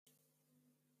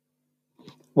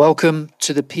Welcome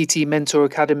to the PT Mentor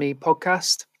Academy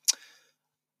podcast.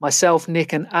 Myself,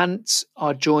 Nick, and Ant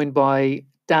are joined by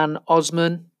Dan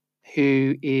Osman,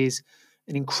 who is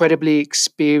an incredibly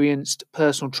experienced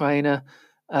personal trainer,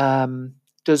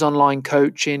 does online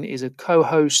coaching, is a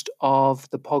co-host of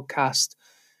the podcast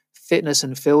Fitness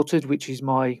Unfiltered, which is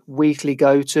my weekly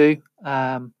go-to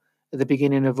at the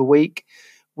beginning of the week.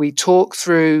 We talk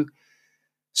through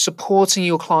supporting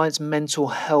your client's mental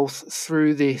health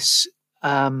through this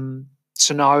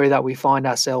scenario that we find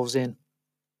ourselves in.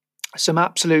 Some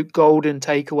absolute golden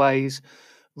takeaways,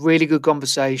 really good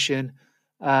conversation,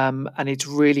 and it's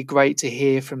really great to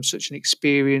hear from such an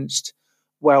experienced,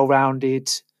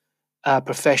 well-rounded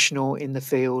professional in the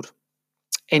field.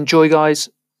 Enjoy, guys.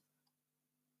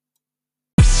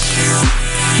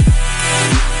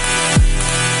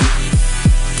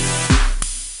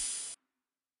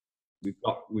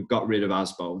 We've got rid of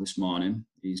Asbo this morning.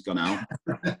 He's gone out.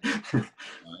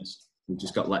 Nice. We've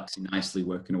just got Lexi nicely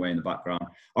working away in the background.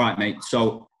 All right, mate.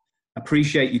 So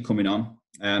appreciate you coming on.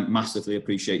 Massively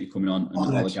appreciate you coming on. And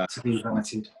all the guys to be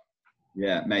invited.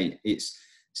 Yeah, mate. It's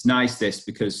nice this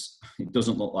because it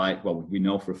doesn't look like, well, we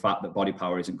know for a fact that Body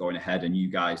Power isn't going ahead, and you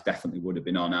guys definitely would have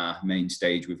been on our main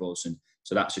stage with us, and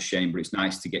so that's a shame. But it's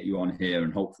nice to get you on here,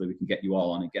 and hopefully we can get you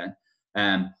all on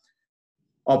again.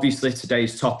 Obviously,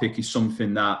 today's topic is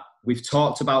something that we've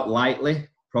talked about lightly,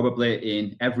 probably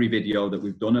in every video that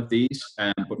we've done of these,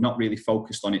 but not really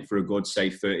focused on it for a good, say,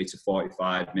 30 to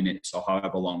 45 minutes or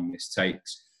however long this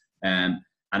takes. And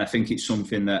I think it's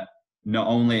something that not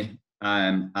only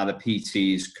are the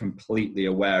PTs completely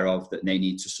aware of that they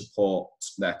need to support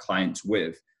their clients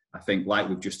with, I think, like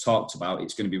we've just talked about,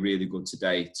 it's going to be really good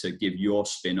today to give your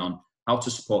spin on how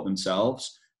to support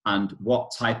themselves and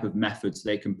what type of methods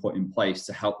they can put in place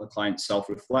to help the client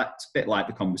self-reflect, a bit like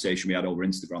the conversation we had over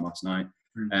Instagram last night.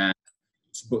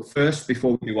 But first,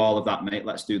 before we do all of that, mate,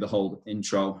 let's do the whole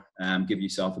intro, give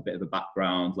yourself a bit of a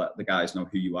background, let the guys know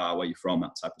who you are, where you're from,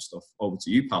 that type of stuff. Over to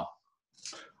you, pal.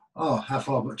 Oh, how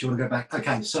far do you want to go back?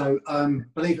 Okay, so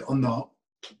believe it or not,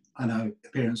 I know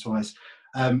appearance-wise,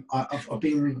 I've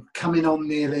been coming on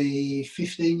nearly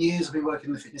 15 years. I've been working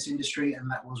in the fitness industry, and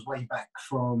that was way back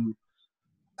from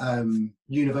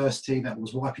university. That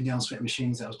was wiping down sweat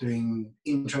machines. That was doing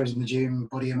intros in the gym,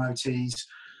 body MOTs.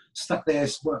 Stuck there,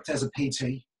 worked as a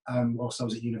PT whilst I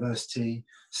was at university.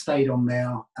 Stayed on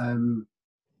there.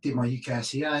 Did my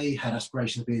UKSEA, had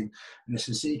aspirations of being an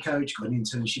S&C coach, got an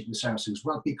internship with Saracens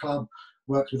Rugby Club,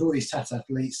 worked with all these TAT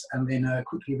athletes, and then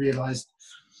quickly realised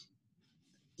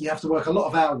you have to work a lot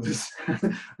of hours.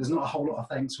 There's not a whole lot of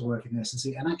thanks for working in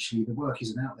S&C, and actually the work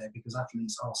isn't out there because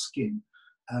athletes are skin.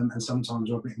 And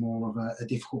sometimes are a bit more of a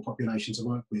difficult population to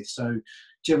work with. So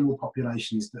general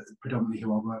population is predominantly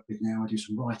who I work with now. I do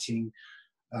some writing,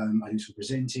 I do some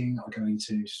presenting, I go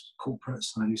into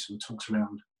corporates, and I do some talks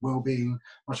around well-being,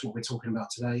 much of what we're talking about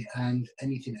today, and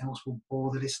anything else will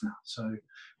bore the listener. So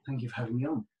thank you for having me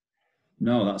on.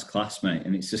 No, that's class, mate.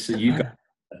 And it's just that you've got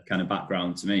that kind of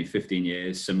background to me, 15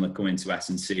 years, similar, coming to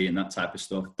S&C and that type of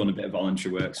stuff, done a bit of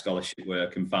voluntary work, scholarship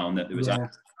work, and found that there was actually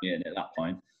in at that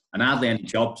point. And hardly any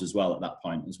jobs as well at that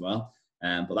point as well.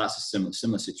 But that's a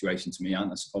similar situation to me, and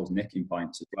I suppose nicking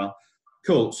points as well.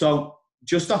 Cool. So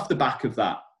just off the back of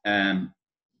that,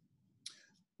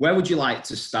 where would you like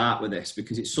to start with this?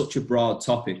 Because it's such a broad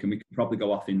topic, and we could probably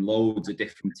go off in loads of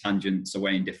different tangents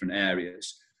away in different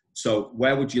areas. So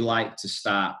where would you like to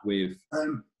start with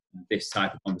this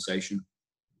type of conversation?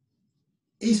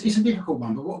 It's a difficult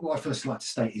one, but what I first like to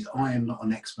state is I am not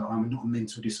an expert. I'm not a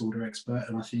mental disorder expert,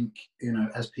 and I think, you know,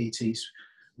 as PTs,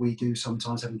 we do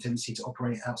sometimes have a tendency to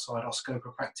operate outside our scope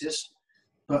of practice.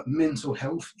 But mental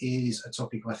health is a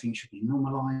topic I think should be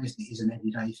normalised. It is an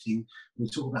everyday thing. We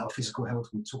talk about our physical health,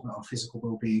 we talk about our physical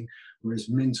well-being, whereas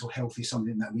mental health is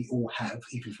something that we all have,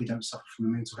 even if we don't suffer from a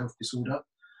mental health disorder.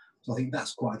 So I think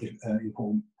that's quite an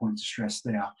important point to stress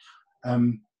there.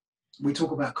 We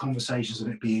talk about conversations of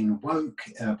it being woke,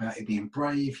 about it being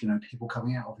brave, you know, people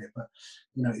coming out of it. But,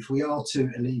 you know, if we are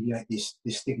to alleviate this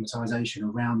stigmatisation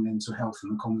around mental health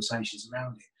and the conversations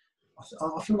around it,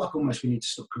 I feel like almost we need to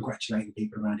stop congratulating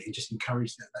people around it and just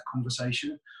encourage that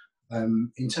conversation.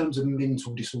 In terms of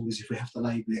mental disorders, if we have to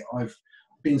label it, I've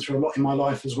been through a lot in my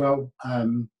life as well.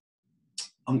 I'm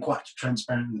quite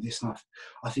transparent with this, and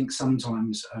I think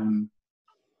sometimes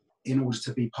in order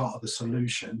to be part of the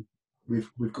solution,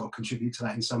 we've got to contribute to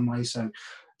that in some way. So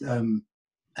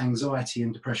anxiety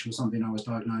and depression was something I was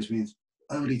diagnosed with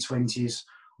early 20s.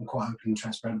 I'm quite open and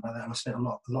transparent about that. And I spent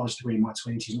a large degree in my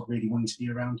 20s not really wanting to be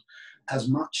around as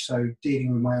much. So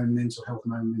dealing with my own mental health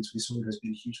and my own mental disorder has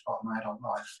been a huge part of my adult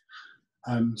life.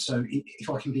 So if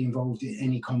I can be involved in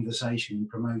any conversation,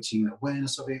 promoting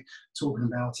awareness of it, talking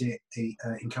about it,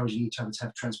 encouraging each other to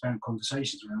have transparent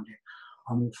conversations around it,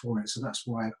 I'm all for it. So that's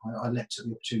why I leapt at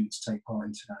the opportunity to take part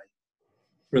in today.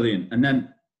 Brilliant. And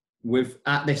then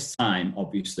at this time,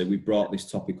 obviously, we brought this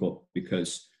topic up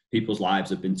because people's lives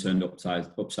have been turned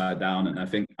upside down.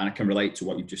 And I can relate to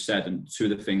what you've just said. And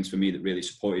two of the things for me that really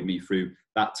supported me through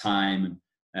that time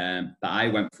that I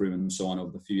went through and so on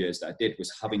over the few years that I did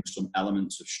was having some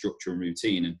elements of structure and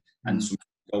routine and some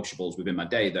negotiables within my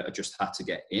day that I just had to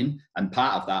get in. And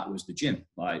part of that was the gym.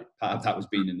 Like part of that was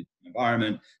being in the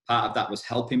environment. Part of that was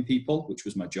helping people, which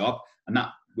was my job. And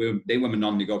they were my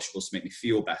non-negotiables to make me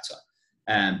feel better.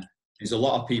 There's a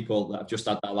lot of people that have just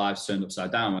had their lives turned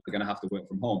upside down where they're going to have to work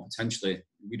from home. Potentially,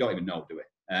 we don't even know, do we?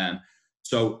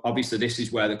 So obviously this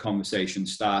is where the conversation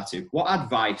started. What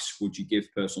advice would you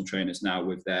give personal trainers now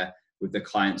with the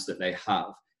clients that they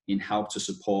have in how to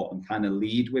support and kind of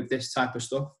lead with this type of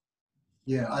stuff?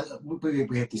 Yeah,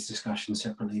 we had this discussion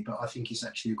separately, but I think it's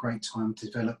actually a great time to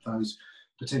develop those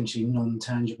potentially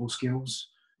non-tangible skills,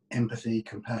 empathy,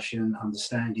 compassion,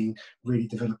 understanding, really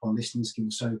develop our listening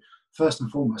skills. So first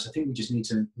and foremost, I think we just need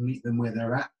to meet them where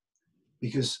they're at.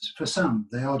 Because for some,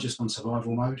 they are just on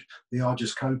survival mode. They are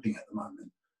just coping at the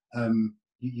moment.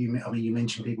 You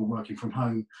mentioned people working from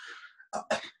home.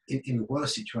 In the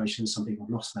worst situations, some people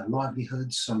have lost their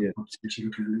livelihoods. Some people are potentially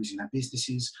looking at losing their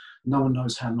businesses. No one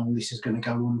knows how long this is going to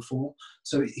go on for.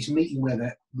 So it's meeting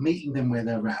them where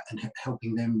they're at and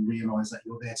helping them realise that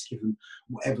you're there to give them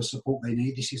whatever support they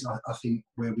need. This is, I think,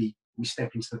 where we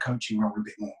step into the coaching role a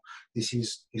bit more. This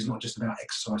is not just about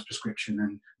exercise prescription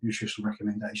and nutritional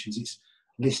recommendations. It's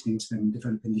listening to them and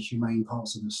developing the humane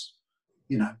parts of us,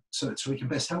 so we can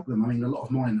best help them. I mean, a lot of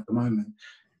mine at the moment,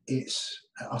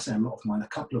 I say a lot of mine, a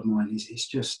couple of mine it's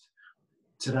just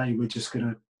today we're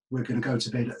going to go to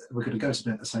bed. We're going to go to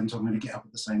bed at the same time. We're going to get up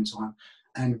at the same time,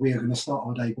 and we are going to start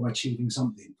our day by achieving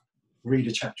something. Read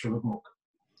a chapter of a book.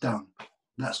 Done.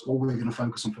 That's all we're going to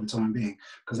focus on for the time being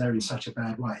because they're in such a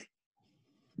bad way.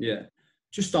 Yeah.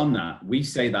 Just on that, we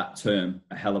say that term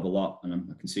a hell of a lot, and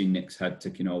I can see Nick's head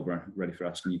ticking over, ready for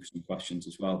asking you some questions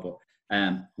as well. But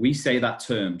we say that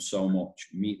term so much,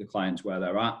 meet the clients where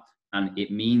they're at, and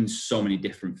it means so many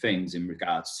different things in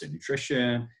regards to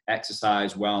nutrition,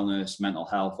 exercise, wellness, mental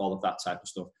health, all of that type of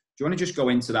stuff. Do you want to just go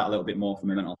into that a little bit more from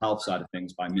the mental health side of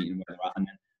things by meeting where they're at, and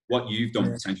then what you've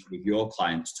done potentially with your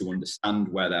clients to understand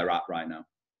where they're at right now?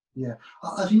 Yeah,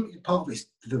 I think part of it's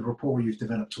the rapport you've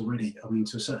developed already. I mean,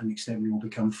 to a certain extent, we will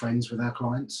become friends with our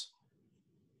clients.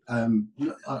 I don't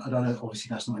know, obviously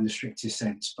that's not in the strictest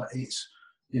sense, but it's,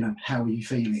 how are you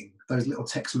feeling? Those little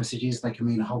text messages, they can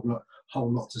mean a whole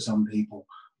lot to some people.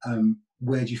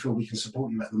 Where do you feel we can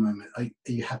support you at the moment? Are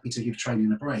you happy to give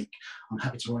training a break? I'm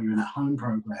happy to write you an at-home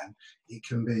program. It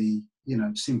can be,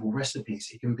 simple recipes.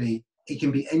 It can be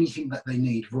anything that they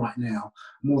need right now.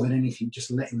 More than anything,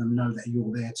 just letting them know that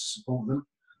you're there to support them.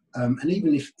 And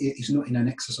even if it's not in an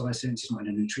exercise sense, it's not in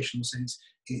a nutritional sense,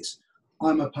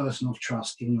 I'm a person of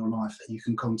trust in your life that you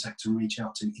can contact and reach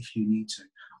out to if you need to.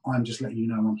 I'm just letting you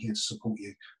know I'm here to support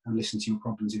you and listen to your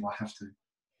problems if I have to.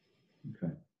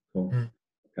 Okay, cool.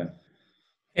 Okay.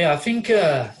 Yeah, I think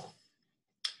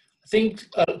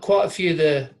quite a few of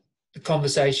the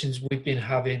conversations we've been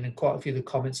having and quite a few of the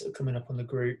comments that are coming up on the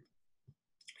group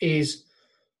is,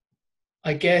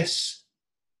 I guess,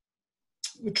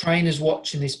 trainers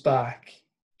watching this back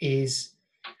is,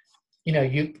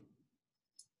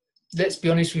 let's be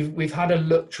honest, we've had a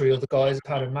luxury, or the guys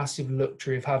have had a massive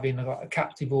luxury of having a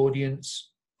captive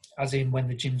audience, as in when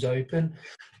the gym's open.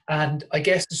 And I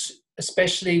guess,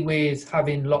 especially with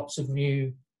having lots of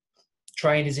new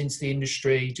trainers into the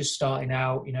industry, just starting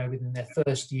out, within their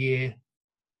first year,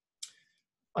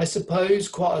 I suppose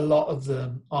quite a lot of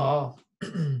them are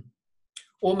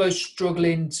almost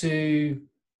struggling to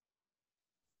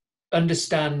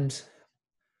understand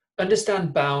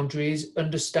boundaries,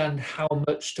 understand how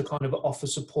much to kind of offer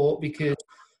support, because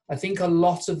I think a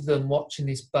lot of them watching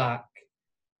this back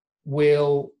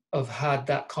will have had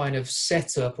that kind of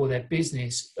setup or their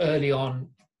business early on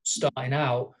starting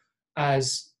out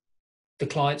as the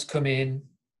clients come in,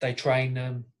 they train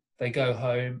them, they go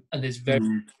home, and there's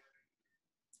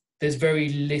very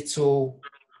little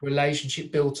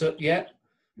relationship built up yet.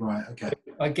 Right, okay.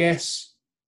 I guess,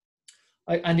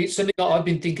 and it's something that I've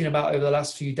been thinking about over the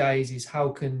last few days is how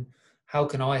can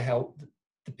I help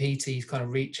the PTs kind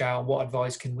of reach out, and what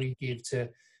advice can we give to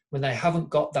when they haven't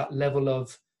got that level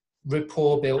of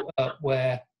rapport built up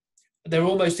where they're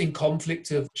almost in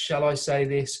conflict of, shall I say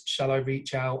this? Shall I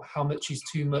reach out? How much is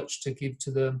too much to give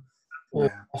to them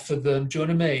or offer them? Do you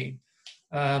know what I mean?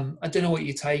 I don't know what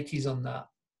your take is on that.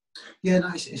 Yeah,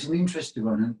 no, it's an interesting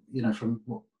one, and you know, from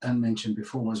what Anne mentioned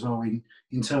before as well,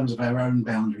 in terms of our own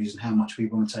boundaries and how much we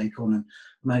want to take on and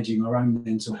managing our own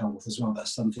mental health as well.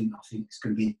 That's something I think is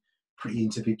going to be pretty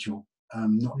individual.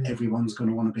 Not everyone's going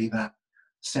to want to be that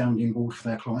sounding board for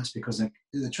their clients, because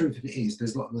the truth of it is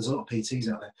there's a lot of PTs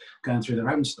out there going through their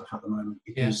own stuff at the moment.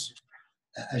 Because,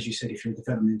 as you said, if you're a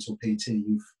developmental PT,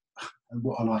 and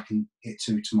what I liken it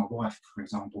to my wife, for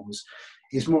example,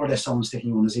 it's more or less someone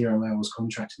sticking you on a 0 hours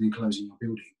contract and then closing your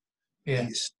building. Yeah,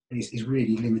 it's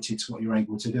really limited to what you're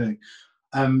able to do.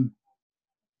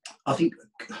 I think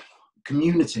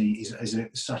community is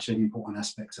such an important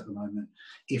aspect at the moment.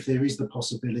 If there is the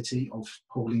possibility of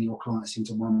pulling your clients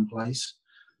into one place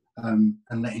and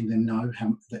letting them know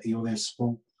that you're their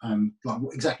support, like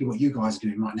exactly what you guys are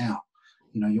doing right now.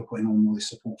 You know, you're putting on all this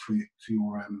support for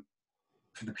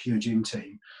the Pure Gym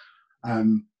team.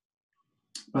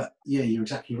 But yeah, you're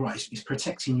exactly right. It's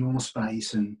protecting your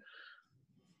space, and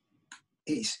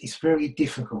it's very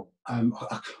difficult.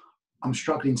 I'm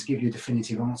struggling to give you a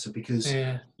definitive answer, because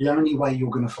the only way you're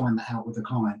going to find that out with the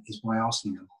client is by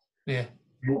asking them. Yeah.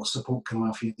 What support can I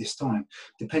offer you at this time?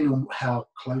 Depending on how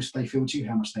close they feel to you,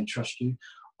 how much they trust you.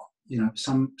 You know,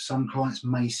 some clients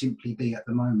may simply be at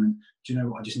the moment, do you know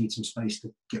what, I just need some space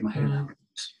to get my head around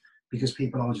this. Because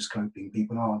people are just coping,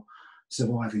 people are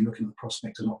surviving, looking at the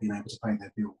prospect of not being able to pay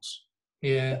their bills.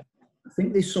 Yeah. I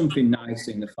think there's something nice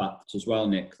in the fact as well,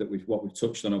 Nick, that what we've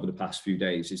touched on over the past few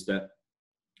days is that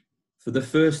for the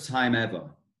first time ever,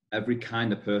 every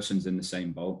kind of person's in the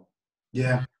same boat.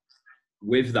 Yeah.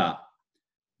 With that,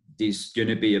 there's going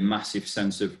to be a massive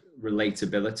sense of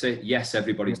relatability. Yes,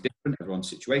 everybody's different, everyone's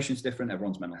situation's different,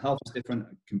 everyone's mental health is different,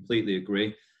 I completely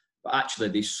agree. But actually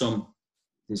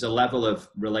there's a level of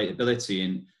relatability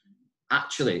in,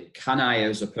 actually, can I,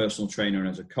 as a personal trainer and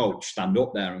as a coach, stand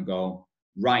up there and go,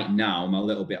 right now, I'm a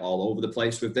little bit all over the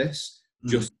place with this.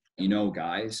 Just, you know,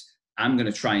 guys, I'm going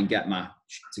to try and get my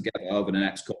shit together over the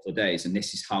next couple of days, and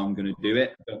this is how I'm going to do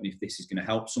it. I don't know if this is going to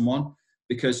help someone,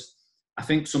 because I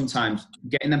think sometimes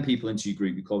getting them people into your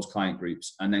group, your close client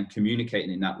groups, and then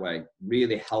communicating in that way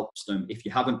really helps them. If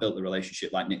you haven't built the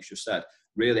relationship, like Nick just said,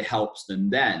 really helps them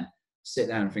then sit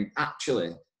down and think,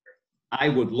 actually, I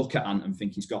would look at Ant and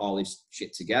think he's got all his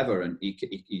shit together, and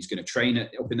he's going to train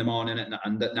it up in the morning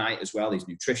and at night as well. His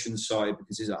nutrition's sorted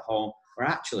because he's at home. Or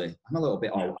actually, I was a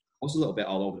little bit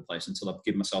all over the place until I've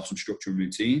given myself some structure and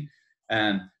routine.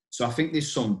 So I think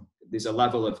there's a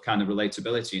level of kind of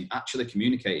relatability in actually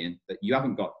communicating that you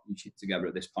haven't got your shit together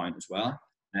at this point as well.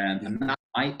 And that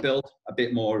might build a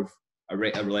bit more of a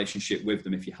relationship with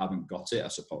them if you haven't got it, I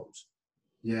suppose.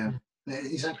 Yeah,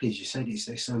 exactly as you said.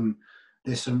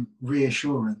 There's some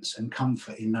reassurance and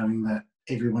comfort in knowing that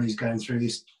everyone is going through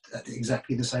this at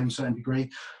exactly the same certain degree.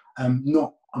 I'm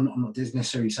not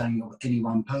necessarily saying of any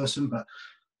one person, but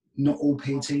not all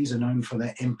PTs are known for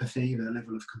their empathy, their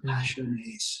level of compassion.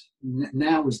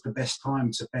 Now is the best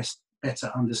time to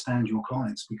better understand your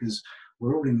clients, because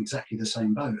we're all in exactly the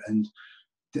same boat. And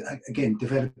again,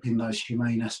 developing those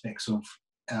humane aspects of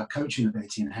our coaching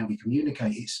ability and how we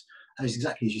communicate, it's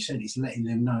exactly as you said, it's letting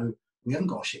them know we haven't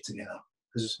got our shit together.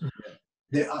 Because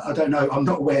I don't know, I'm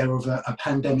not aware of a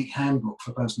pandemic handbook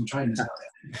for personal trainers out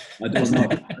there. I don't know.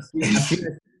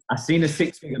 I've seen a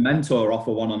 6-figure mentor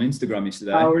offer one on Instagram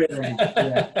yesterday. Oh, really?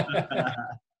 Yeah.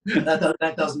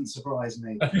 that doesn't surprise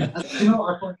me. And, you know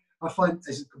what I find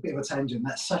it's a bit of a tangent.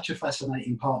 That's such a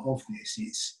fascinating part of this.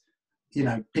 It's, you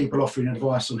know, people offering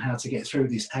advice on how to get through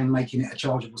this and making it a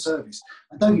chargeable service.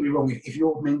 And don't get me wrong, if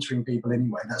you're mentoring people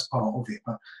anyway, that's part of it.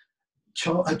 But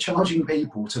charging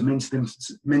people to mentor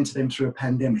them through a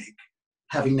pandemic,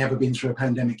 having never been through a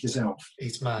pandemic yourself,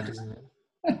 it's mad, isn't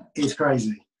it? It's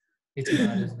crazy. It's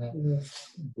mad, isn't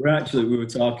it? We were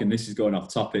talking, this is going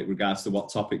off topic regards to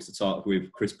what topics to talk with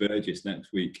Chris Burgess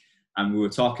next week. And we were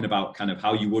talking about kind of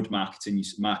how you would market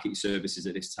your services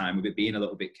at this time, with it being a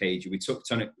little bit cagey. We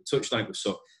touched on it with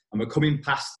Suck, and we're coming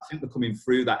past, I think we're coming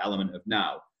through that element of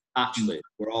now. Actually,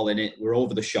 we're all in it. We're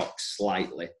over the shock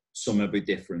slightly. Some will be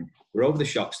different. We're over the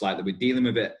shock slightly. We're dealing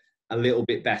with it a little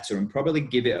bit better, and probably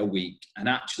give it a week. And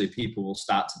actually people will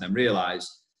start to then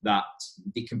realise that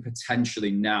they can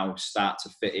potentially now start to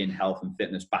fit in health and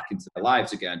fitness back into their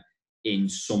lives again in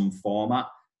some format.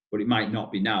 But it might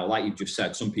not be now. Like you've just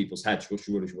said, some people's heads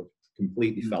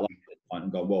completely fell off at this point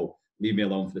and go, whoa, leave me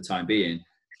alone for the time being.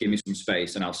 Give me some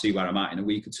space and I'll see where I'm at in a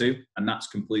week or two. And that's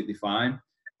completely fine.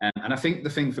 And I think the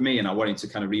thing for me, and I wanted to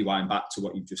kind of rewind back to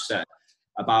what you've just said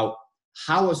about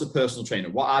how, as a personal trainer,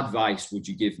 what advice would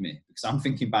you give me? Because I'm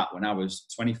thinking back when I was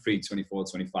 23, 24,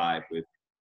 25 with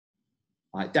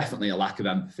like definitely a lack of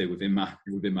empathy within my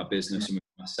business and with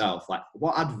myself. Like,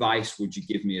 what advice would you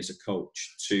give me as a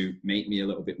coach to make me a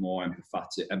little bit more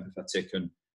empathetic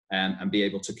and be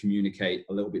able to communicate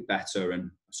a little bit better,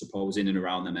 and I suppose in and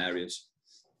around them areas?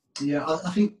 Yeah,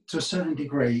 I think to a certain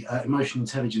degree, emotional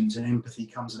intelligence and empathy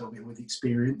comes a little bit with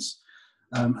experience.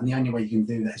 And the only way you can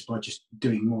do that is by just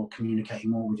doing more,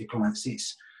 communicating more with your clients.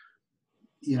 It's,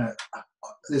 you know,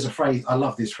 there's a phrase, I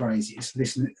love this phrase, it's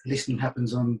listening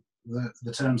happens on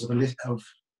the terms of of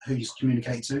who you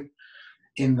communicate to,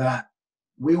 in that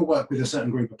we all work with a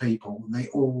certain group of people. They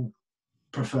all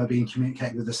prefer being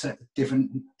communicated with a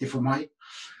different way.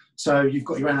 So you've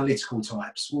got your analytical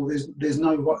types. Well, there's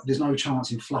no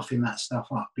chance in fluffing that stuff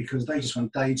up, because they just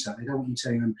want data. They don't want you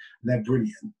telling them they're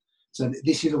brilliant. So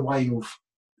this is a way of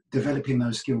developing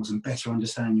those skills and better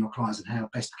understanding your clients and how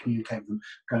best to communicate with them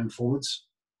going forwards.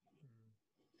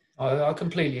 I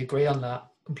completely agree on that.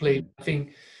 Completely. I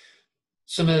think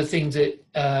some of the things that,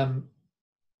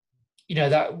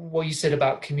 that what you said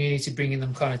about community, bringing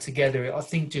them kind of together, I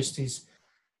think just is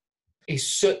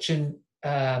such an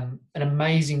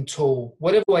amazing tool,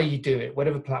 whatever way you do it,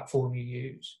 whatever platform you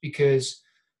use, because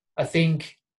I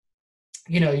think,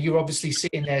 you're obviously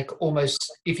sitting there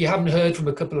almost, if you haven't heard from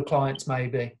a couple of clients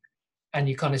maybe, and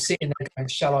you're kind of sitting there going,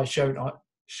 shall I,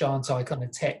 shan't I, kind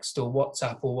of text or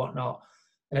WhatsApp or whatnot.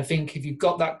 And I think if you've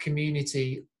got that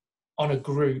community on a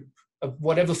group of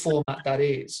whatever format that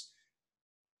is,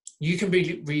 you can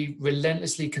be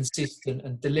relentlessly consistent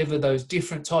and deliver those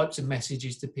different types of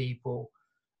messages to people.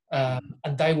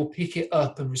 And they will pick it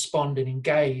up and respond and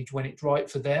engage when it's right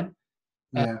for them.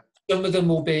 Yeah. Some of them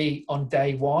will be on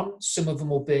day one. Some of them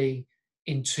will be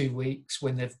in 2 weeks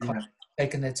when they've kind of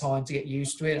taken their time to get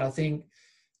used to it. And I think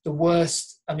the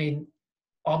worst, I'm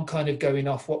kind of going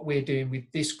off what we're doing with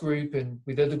this group and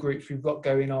with other groups we've got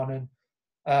going on.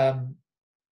 And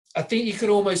I think you can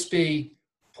almost be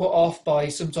put off by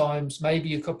sometimes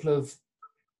maybe a couple of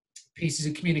pieces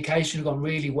of communication have gone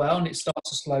really well and it starts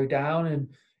to slow down and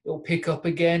it'll pick up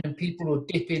again and people will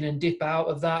dip in and dip out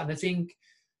of that. And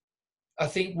I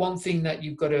think one thing that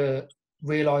you've got to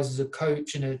realize as a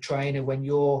coach and a trainer, we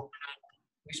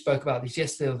spoke about this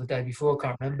yesterday or the day before, I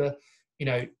can't remember,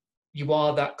 you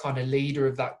are that kind of leader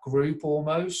of that group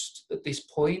almost at this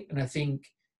point. And I think,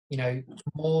 the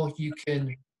more you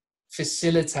can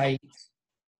facilitate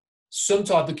some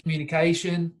type of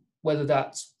communication, whether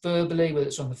that's verbally, whether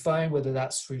it's on the phone, whether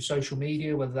that's through social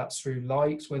media, whether that's through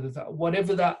likes,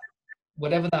 whatever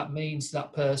that means to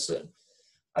that person,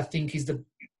 I think is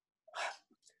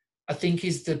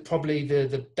probably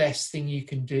the best thing you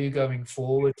can do going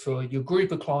forward for your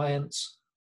group of clients.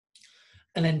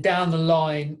 And then down the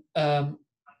line,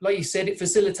 like you said, it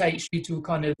facilitates you to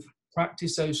kind of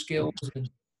practice those skills and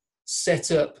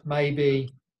set up maybe,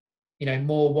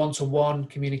 more one-to-one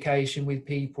communication with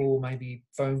people, maybe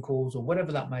phone calls or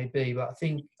whatever that may be. But I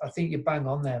think you're bang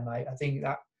on there, mate. I think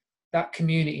that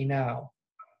community now,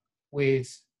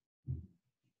 with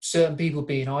certain people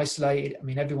being isolated,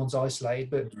 everyone's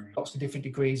isolated, but lots of different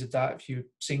degrees of that. If you're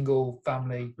single,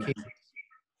 family, kids,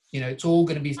 it's all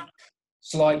going to be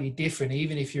slightly different.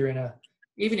 Even if you're in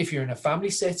a family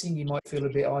setting, you might feel a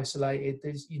bit isolated.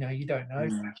 You don't know.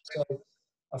 So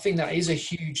I think that is a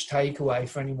huge takeaway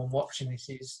for anyone watching this,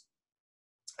 is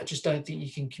I just don't think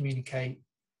you can communicate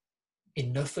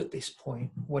enough at this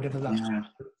point, whatever that looks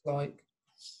like.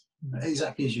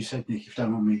 Exactly as you said, Nick, if you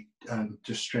don't mind me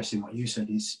just stressing what you said,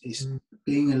 is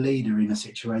being a leader in a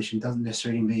situation doesn't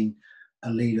necessarily mean a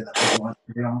leader that provides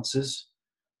the answers,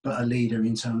 but a leader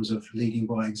in terms of leading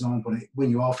by example. When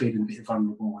you are feeling a bit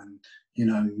vulnerable and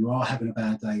you are having a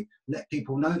bad day, let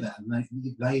people know that, and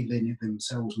they then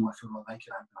themselves might feel like they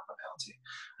can open up about it.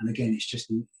 And again, it's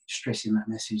just stressing that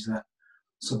message that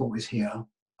support is here.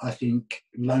 I think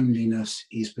loneliness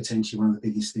is potentially one of the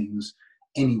biggest things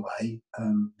anyway.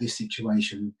 This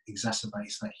situation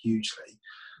exacerbates that hugely.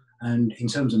 And in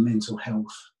terms of mental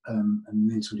health and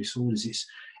mental disorders,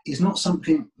 it's not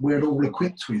something we're all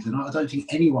equipped with, and I don't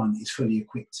think anyone is fully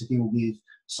equipped to deal with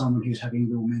someone who's having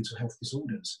real mental health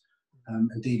disorders and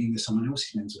dealing with someone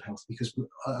else's mental health, because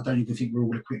I don't even think we're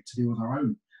all equipped to deal with our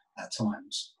own at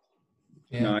times.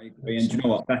 Yeah. No, I agree. And do you know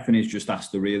what? Bethany's just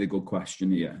asked a really good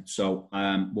question here. So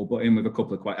we'll put in with a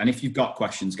couple of questions. And if you've got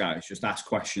questions, guys, just ask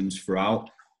questions throughout.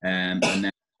 And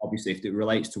then obviously if it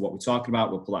relates to what we're talking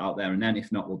about, we'll pull it out there. And then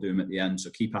if not, we'll do them at the end. So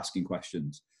keep asking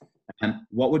questions. And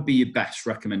what would be your best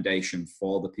recommendation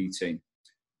for the PT?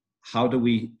 How do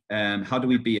we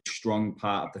be a strong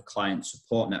part of the client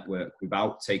support network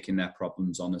without taking their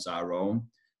problems on as our own?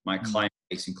 My client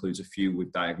base includes a few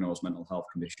with diagnosed mental health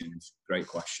conditions. Great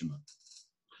question.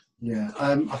 Yeah,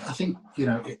 I think,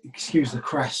 excuse the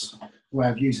crass way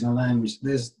of using the language.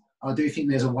 I do think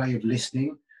there's a way of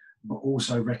listening, but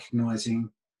also recognizing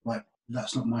like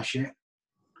that's not my shit.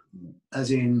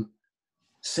 As in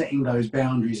setting those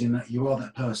boundaries in that you are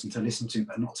that person to listen to,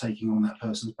 but not taking on that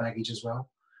person's baggage as well.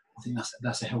 I think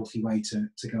that's a healthy way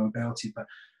to go about it. But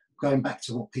going back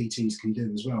to what PTs can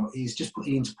do as well is just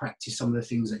putting into practice some of the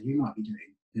things that you might be doing.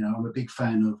 I'm a big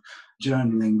fan of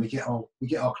journaling. We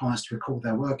get our clients to record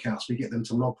their workouts. We get them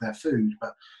to log their food.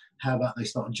 But how about they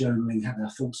start journaling, have their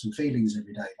thoughts and feelings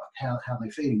every day? Like how they're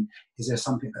feeling. Is there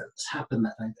something that's happened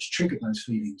that day that's triggered those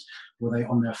feelings? Were they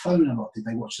on their phone a lot? Did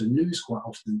they watch the news quite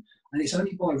often? And it's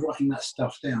only by writing that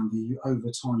stuff down that you, over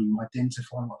time, you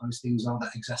identify what those things are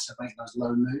that exacerbate those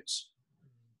low moods.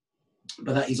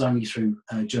 But that is only through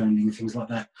journaling and things like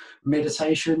that.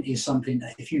 Meditation is something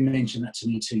that if you mentioned that to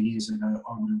me 2 years ago,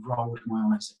 I would have rolled my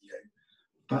eyes at you.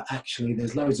 But actually,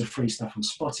 there's loads of free stuff on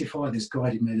Spotify. There's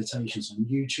guided meditations on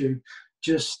YouTube.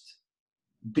 Just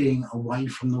being away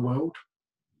from the world,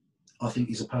 I think,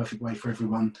 is a perfect way for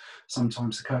everyone.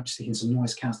 Sometimes to cope, sticking some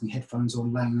noise cancelling headphones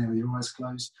on, laying there with your eyes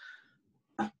closed.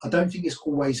 I don't think it's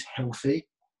always healthy,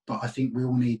 but I think we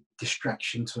all need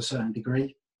distraction to a certain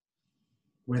degree.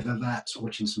 Whether that's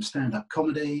watching some stand-up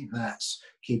comedy, that's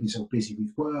keeping yourself busy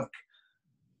with work.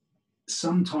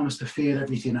 Sometimes to feel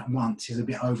everything at once is a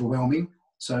bit overwhelming.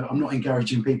 So I'm not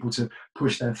encouraging people to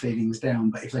push their feelings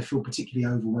down, but if they feel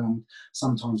particularly overwhelmed,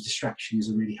 sometimes distraction is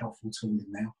a really helpful tool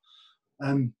in there.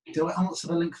 Did I answer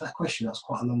the link for that question? That's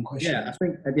quite a long question. Yeah, I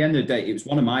think at the end of the day, it was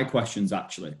one of my questions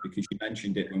actually, because you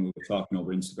mentioned it when we were talking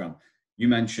over Instagram. You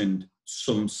mentioned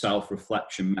some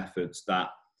self-reflection methods that,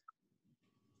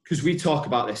 because we talk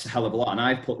about this a hell of a lot, and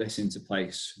I've put this into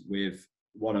place with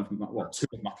two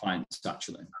of my clients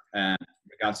actually, in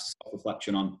regards to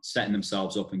self-reflection on setting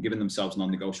themselves up and giving themselves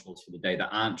non-negotiables for the day that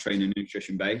aren't training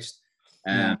nutrition based.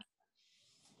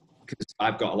 Because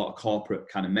I've got a lot of corporate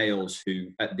kind of males who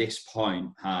at this point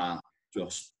are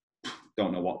just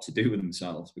don't know what to do with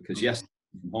themselves, because yes,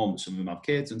 they're from home, but some of them have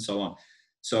kids and so on.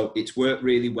 So it's worked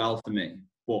really well for me.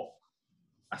 But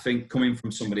I think coming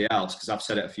from somebody else, because I've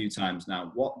said it a few times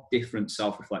now, what different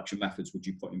self-reflection methods would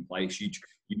you put in place? You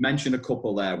mentioned a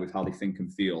couple there with how they think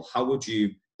and feel. How would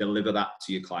you deliver that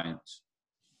to your clients?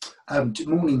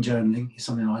 Morning journaling is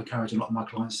something I encourage a lot of my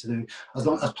clients to do, as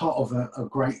part of a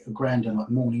grander like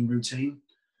morning routine.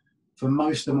 For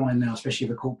most of mine now, especially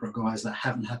the corporate guys that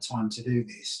haven't had time to do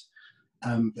this,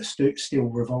 but still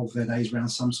revolve their days around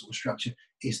some sort of structure,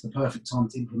 it's the perfect time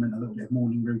to implement a little bit of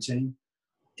morning routine.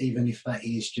 Even if that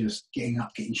is just getting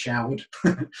up, getting showered,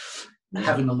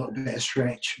 having a little bit of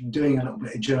stretch, doing a little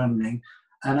bit of journaling.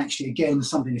 And actually, again,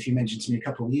 something if you mentioned to me a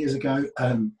couple of years ago,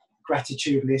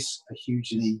 gratitude lists are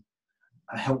hugely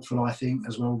helpful, I think,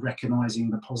 as well,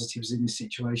 recognising the positives in this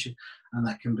situation. And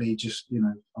that can be just,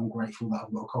 I'm grateful that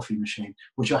I've got a coffee machine,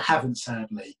 which I haven't,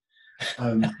 sadly.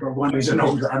 But one who's an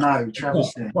older, I know,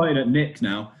 travesty. I'm pointing at Nick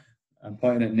now.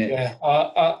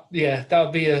 Yeah, that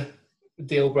would be a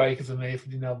deal breaker for me if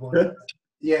we didn't have one.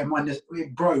 Yeah,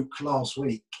 it broke last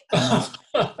week. And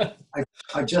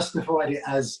I justified it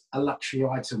as a luxury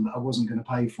item that I wasn't going to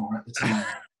pay for at the time.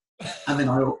 And then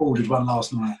I ordered one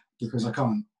last night because I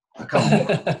can't.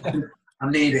 I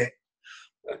need it.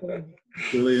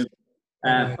 Brilliant.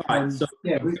 Right, so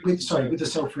yeah, with the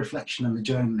self-reflection and the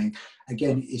journaling,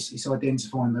 again, it's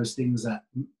identifying those things that,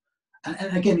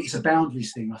 and again, it's a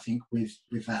boundaries thing, I think, with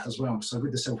that as well. So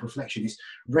with the self-reflection, it's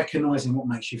recognising what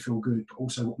makes you feel good, but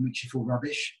also what makes you feel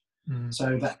rubbish.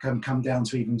 So that can come down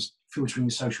to even filtering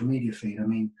your social media feed. I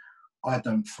mean, I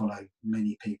don't follow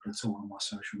many people at all on my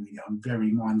social media. I'm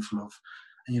very mindful of,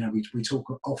 we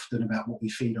talk often about what we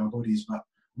feed our bodies, but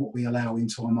what we allow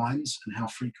into our minds and how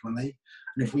frequently.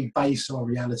 And if we base our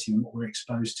reality on what we're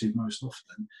exposed to most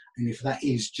often, and if that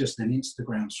is just an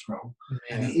Instagram scroll,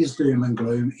 and it is doom and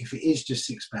gloom, if it is just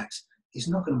six packs, it's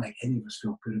not going to make any of us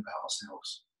feel good about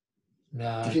ourselves.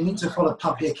 No. If you need to follow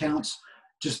puppy accounts,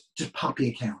 just puppy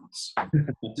accounts.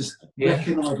 Just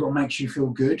recognise what makes you feel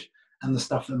good and the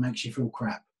stuff that makes you feel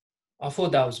crap. I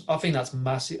think that's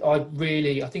massive. I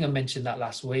think I mentioned that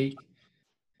last week.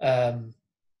 I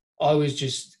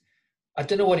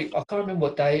don't know I can't remember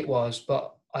what day it was,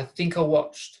 but I think I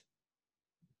watched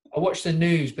the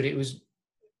news, but it was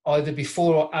either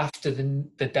before or after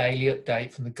the daily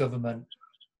update from the government.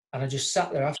 And I just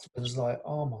sat there afterwards like,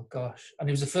 oh my gosh. And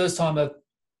it was the first time I've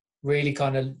really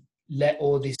kind of let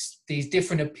all these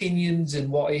different opinions and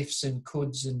what ifs and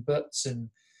coulds and buts and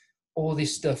all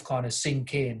this stuff kind of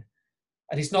sink in.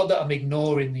 And it's not that I'm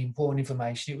ignoring the important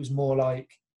information. It was more like,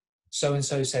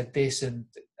 so-and-so said this, and,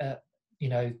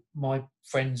 my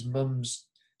friend's mum's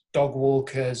dog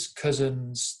walkers,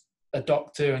 cousins, a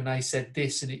doctor, and they said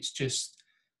this, and it's just,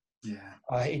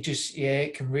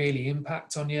 it can really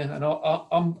impact on you. And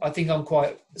I think I'm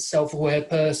quite a self-aware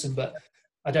person, but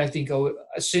I don't think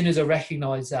as soon as I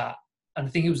recognised that, and I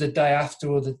think it was the day after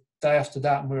or the day after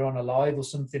that, and we were on a live or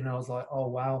something, and I was like, oh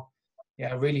wow,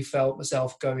 yeah, I really felt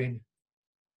myself going,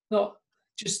 not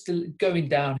going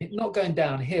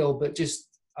downhill, but just,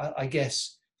 I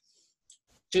guess,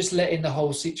 just letting the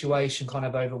whole situation kind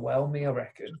of overwhelm me, I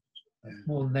reckon,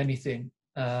 more than anything.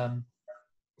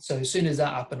 So as soon as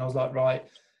that happened, I was like, right,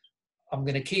 I'm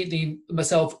going to keep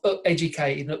myself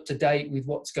educated and up to date with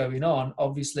what's going on,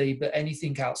 obviously, but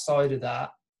anything outside of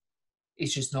that,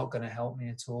 it's just not going to help me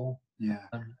at all. Yeah.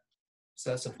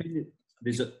 So that's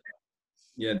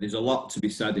there's a lot to be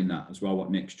said in that as well,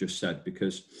 what Nick's just said,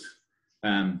 because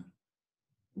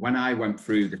when I went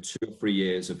through the 2 or 3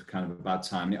 years of kind of a bad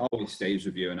time, it always stays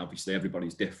with you, and obviously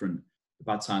everybody's different. The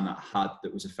bad time that I had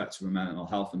that was affecting my mental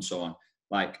health and so on,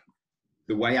 like,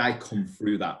 the way I come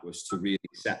through that was to really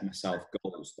set myself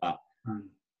goals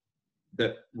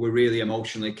that were really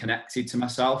emotionally connected to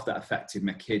myself, that affected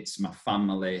my kids, my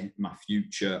family, my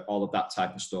future, all of that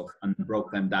type of stuff, and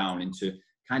broke them down into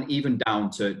kind of even down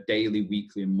to daily,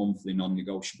 weekly and monthly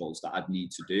non-negotiables that I'd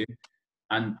need to do.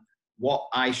 And what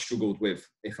I struggled with,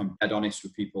 if I'm dead honest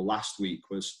with people last week,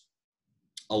 was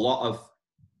a lot of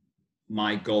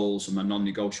my goals and my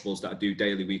non-negotiables that I do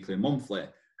daily, weekly and monthly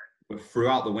were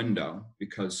throughout the window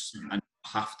because I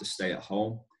have to stay at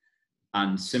home.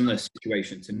 And similar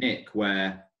situation to Nick,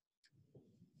 where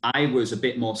I was a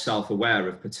bit more self-aware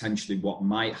of potentially what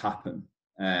might happen.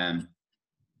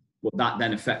 But that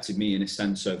then affected me in a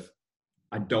sense of,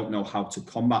 I don't know how to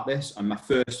combat this. And my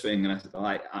first thing, and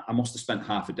I must have spent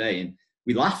half a day, and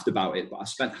we laughed about it, but I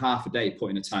spent half a day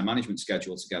putting a time management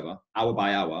schedule together, hour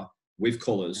by hour, with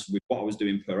colours, with what I was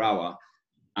doing per hour.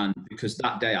 And because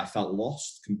that day I felt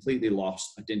lost, completely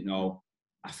lost. I didn't know.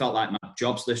 I felt like my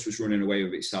jobs list was running away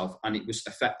with itself and it was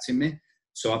affecting me.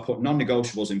 So I put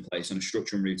non-negotiables in place and a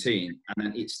structure and routine. And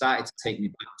then it started to take me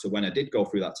back to when I did go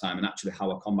through that time and actually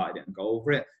how I combated it and go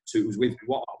over it. So it was with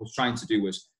what I was trying to do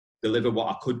was deliver what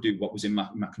I could do, what was in my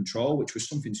control, which was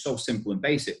something so simple and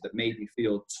basic that made me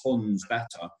feel tons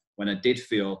better when I did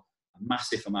feel a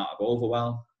massive amount of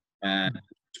overwhelm,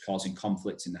 causing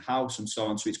conflict in the house and so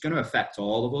on. So it's going to affect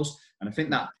all of us. And I think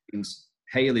that brings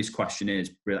Haley's question is,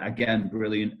 again,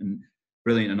 brilliant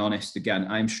and honest. Again,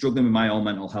 I'm struggling with my own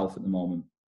mental health at the moment,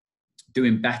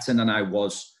 doing better than I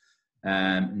was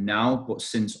now. But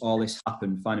since all this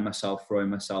happened, finding myself throwing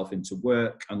myself into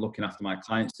work and looking after my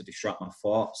clients to distract my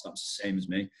thoughts, that's the same as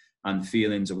me, and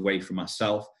feelings away from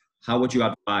myself. How would you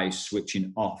advise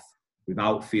switching off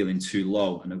without feeling too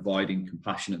low and avoiding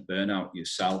compassionate burnout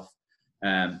yourself?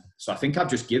 So I think I've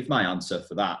just given my answer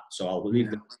for that. So I'll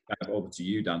leave it over to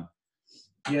you, Dan.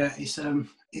 Yeah, it's an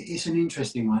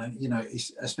interesting one. You know,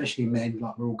 it's especially men,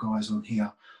 like we're all guys on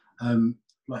here.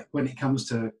 Like when it comes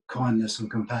to kindness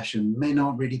and compassion, men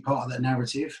aren't really part of that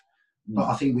narrative. But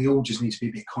I think we all just need to be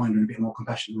a bit kinder and a bit more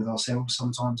compassionate with ourselves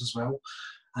sometimes as well.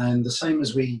 And the same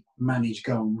as we manage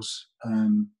goals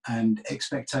and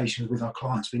expectations with our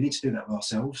clients, we need to do that with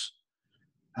ourselves.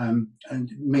 And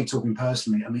me talking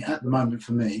personally, I mean, at the moment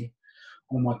for me,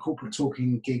 all my corporate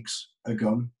talking gigs are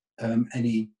gone.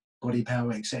 Any body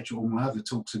power, etc., all my other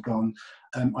talks are gone.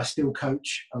 I still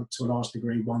coach to a large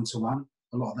degree one-to-one.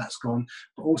 A lot of that's gone.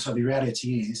 But also the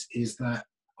reality is that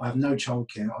I have no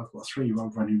childcare. I've got a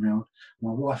 3-year-old running around.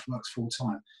 My wife works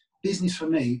full-time. Business for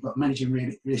me, but managing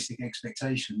realistic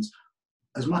expectations,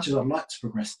 as much as I'd like to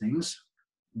progress things,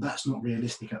 that's not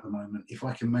realistic at the moment. If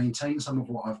I can maintain some of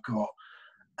what I've got,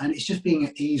 and it's just being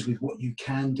at ease with what you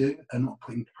can do and not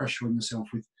putting pressure on yourself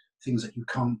with things that you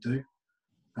can't do.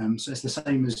 So it's the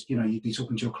same as, you know, you'd be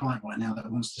talking to your client right now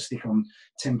that wants to stick on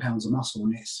 10 pounds of muscle,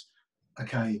 and it's,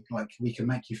 okay, like we can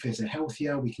make you fitter,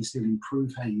 healthier, we can still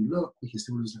improve how you look, we can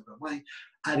still lose a little bit of weight.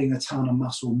 Adding a ton of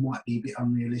muscle might be a bit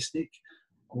unrealistic.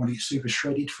 I want to get super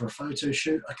shredded for a photo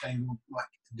shoot. Okay, well, like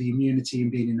the immunity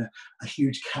and being in a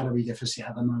huge calorie deficit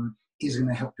at the moment is going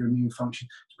to help your immune function.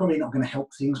 It's probably not going to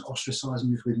help things,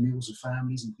 ostracizing with meals of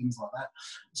families and things like that.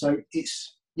 So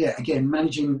it's, yeah, again,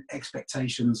 managing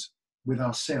expectations with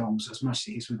ourselves as much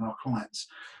as it is with our clients.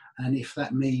 And if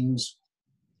that means,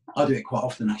 I do it quite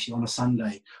often actually on a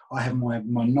Sunday, I have my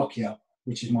Nokia,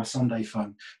 which is my Sunday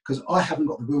phone, because I haven't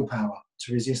got the willpower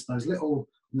to resist those little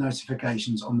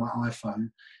notifications on my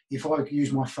iPhone. If I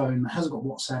use my phone that hasn't got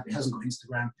WhatsApp, it hasn't got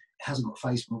Instagram, it hasn't got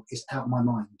Facebook, it's out of my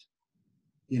mind.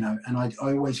 You know, and I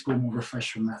always feel more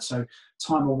refreshed from that. So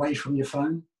time away from your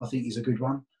phone, I think, is a good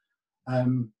one.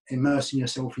 Immersing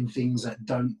yourself in things that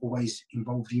don't always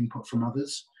involve the input from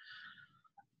others.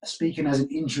 speaking as an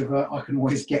introvert, I can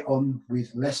always get on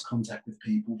with less contact with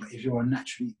people. But if you're a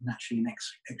naturally an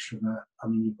extrovert, I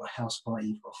mean, you've got house party,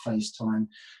 you've got FaceTime,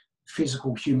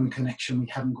 physical human connection we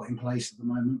haven't got in place at the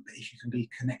moment. But if you can be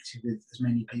connected with as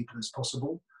many people as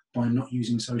possible by not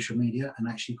using social media and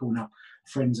actually calling up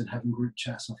friends and having group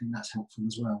chats, I think that's helpful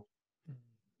as well.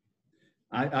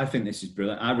 I think this is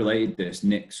brilliant. I related this,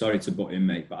 Nick, sorry to butt in,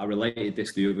 mate, but I related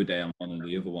this the other day on one of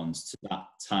the other ones to that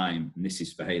time, and this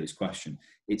is for Haley's question.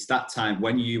 It's that time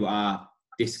when you are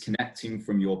disconnecting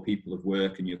from your people of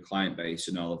work and your client base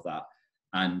and all of that,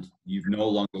 and you've no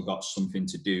longer got something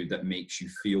to do that makes you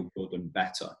feel good and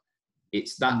better.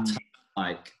 It's that time,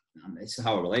 like, and this is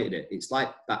how I related it. It's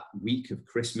like that week of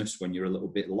Christmas when you're a little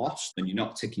bit lost and you're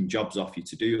not ticking jobs off your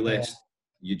to-do list.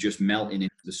 You're just melting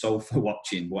into the sofa,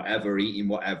 watching whatever, eating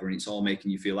whatever, and it's all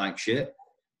making you feel like shit.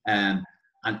 And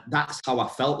that's how I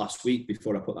felt last week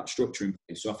before I put that structure in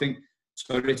place. So I think,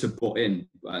 sorry to butt in,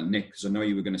 Nick, because I know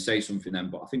you were going to say something then,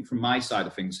 but I think from my side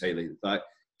of things, Haley, like,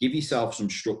 give yourself some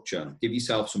structure, give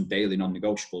yourself some daily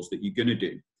non-negotiables that you're going to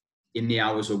do in the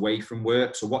hours away from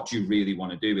work. So what do you really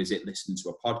want to do? Is it listening to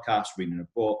a podcast, reading a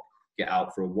book, get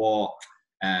out for a walk?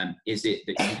 Is it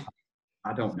that you,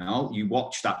 I don't know, you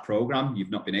watch that program you've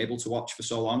not been able to watch for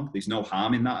so long? There's no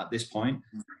harm in that at this point.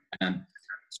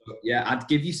 So yeah, I'd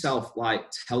give yourself, like,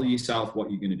 tell yourself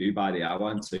what you're going to do by the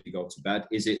hour until you go to bed.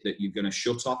 Is it that you're going to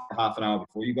shut off half an hour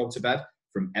before you go to bed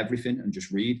from everything and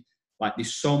just read? Like,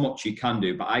 there's so much you can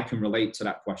do, but I can relate to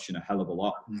that question a hell of a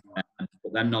lot.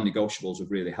 But them non-negotiables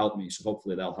have really helped me, so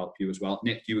hopefully they'll help you as well.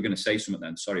 Nick, you were going to say something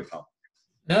then. Sorry, pal.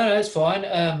 No, it's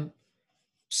fine.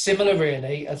 Similar,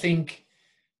 really. I think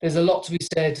there's a lot to be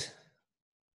said,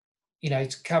 you know,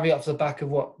 to carry up to the back of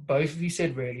what both of you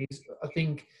said, really. I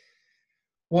think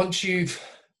once you've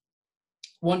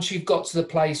got to the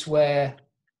place where,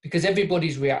 because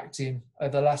everybody's reacting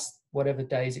over the last whatever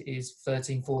days it is,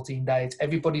 13, 14 days,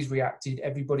 everybody's reacted,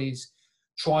 everybody's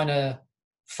trying to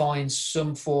find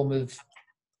some form of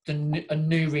a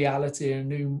new reality, a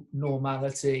new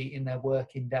normality in their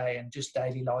working day and just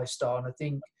daily lifestyle. And I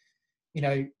think, you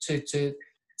know,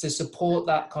 to support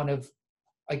that kind of,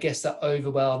 I guess, that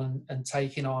overwhelm and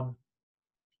taking on,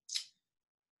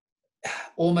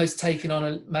 almost taking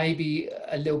on maybe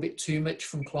a little bit too much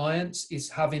from clients, is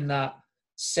having that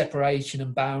separation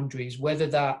and boundaries, whether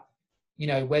that, you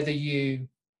know, whether you,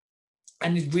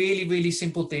 and it's really, really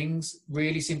simple things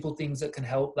that can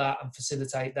help that and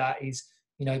facilitate that is,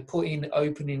 you know, putting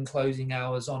opening and closing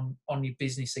hours on your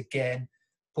business again,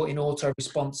 putting auto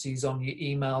responses on your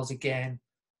emails again,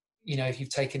 you know, if you've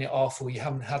taken it off or you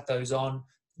haven't had those on.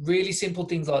 Really simple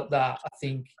things like that, I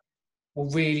think, will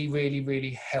really, really,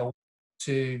 really help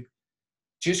to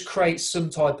just create some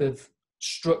type of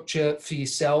structure for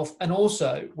yourself. And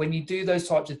also, when you do those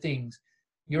types of things,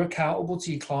 you're accountable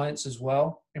to your clients as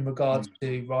well in regards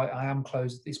to, right, I am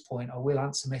closed at this point. I will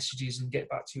answer messages and get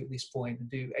back to you at this point and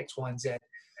do X, Y, and Z.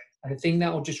 And I think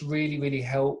that will just really, really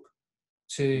help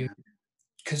to,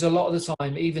 because a lot of the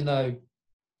time, even though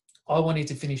I wanted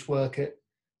to finish work at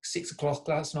 6 o'clock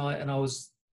last night and I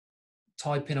was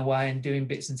typing away and doing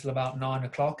bits until about 9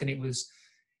 o'clock, and it was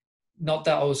not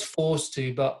that I was forced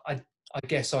to, but I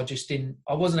guess I just didn't,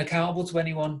 I wasn't accountable to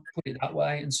anyone, put it that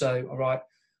way. And so, all right,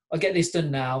 I'll get this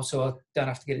done now so I don't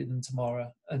have to get it done tomorrow.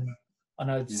 And I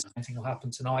know the same thing will happen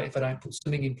tonight if I don't put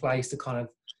something in place to kind of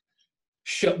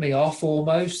shut me off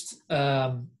almost.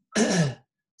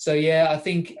 So yeah, I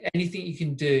think anything you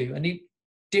can do, and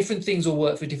different things will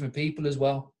work for different people as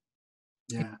well.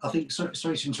 Yeah, I think,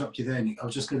 sorry to interrupt you there, Nick. I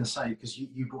was just going to say, because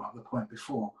you brought up the point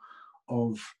before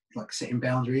of like setting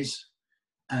boundaries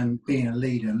and being a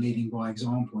leader and leading by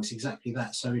example. It's exactly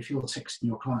that. So if you're texting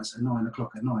your clients at 9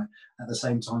 o'clock at night, at the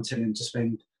same time telling them to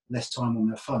spend less time on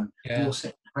their phone, you're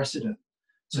setting precedent.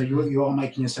 So you are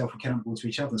making yourself accountable to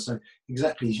each other. So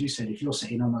exactly as you said, if you're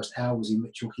setting almost hours in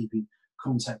which you're keeping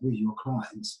contact with your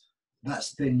clients,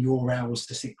 that's then your hours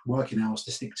to stick, working hours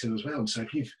to stick to as well. So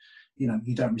if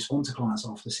you don't respond to clients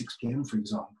after 6 p.m, for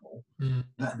example,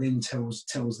 that then tells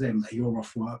them that you're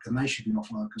off work and they should be off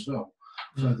work as well,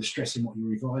 further stressing what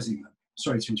you're advising them.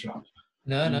 Sorry to interrupt.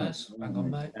 No, hang on,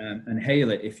 mate. And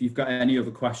Haley, if you've got any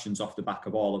other questions off the back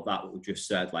of all of that, what we just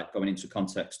said, like going into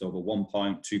context over 1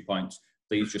 point, 2 points,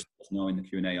 please just let us know in the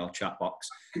Q&A or chat box.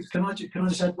 Can I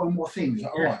just add one more thing? Is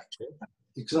that all right?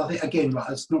 Because I think, again, like,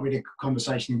 it's not really a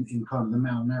conversation in kind of the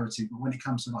male narrative, but when it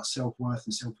comes to like self-worth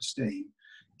and self-esteem,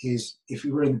 is if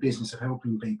we were in the business of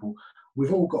helping people,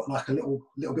 we've all got like a little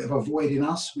bit of a void in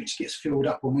us, which gets filled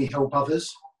up when we help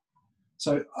others.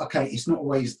 So, okay, it's not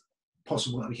always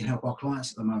possible that we can help our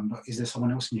clients at the moment, but is there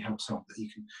someone else in your household that you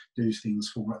can do things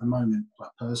for at the moment,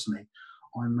 like personally?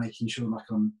 I'm making sure like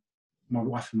my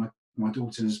wife and my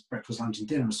daughter's breakfast, lunch and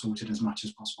dinner are sorted as much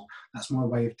as possible. That's my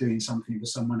way of doing something for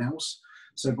someone else.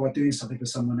 So by doing something for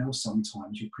someone else,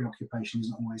 sometimes your preoccupation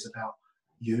isn't always about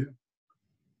you.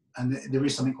 And there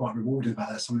is something quite rewarding about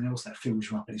that, something else that fills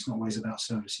you up, and it's not always about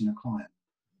servicing a client.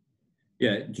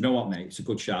 Yeah, do you know what, mate? It's a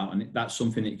good shout. And that's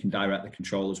something that you can directly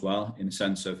control as well, in the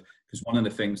sense of, because one of the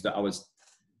things that I was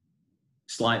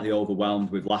slightly overwhelmed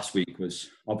with last week was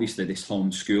obviously this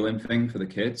homeschooling thing for the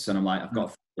kids. And I'm like, I've got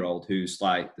a 4-year-old who's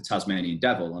like the Tasmanian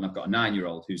devil, and I've got a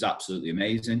 9-year-old who's absolutely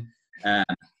amazing.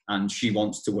 And she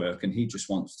wants to work, and he just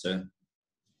wants to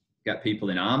get people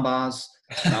in arm bars.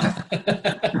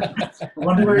 I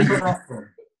wonder where he got that from.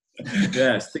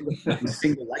 Yeah,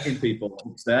 single-legging people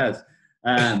upstairs.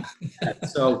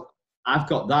 So I've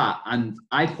got that, and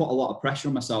I put a lot of pressure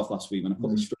on myself last week when I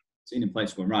put this routine in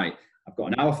place, going, right, I've got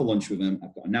an hour for lunch with them,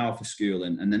 I've got an hour for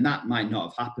schooling, and then that might not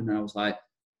have happened. And I was like,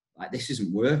 this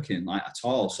isn't working like at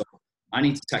all. So I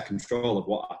need to take control of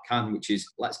what I can, which is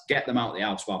let's get them out of the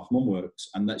house while mum works,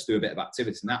 and let's do a bit of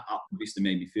activity. And that obviously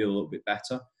made me feel a little bit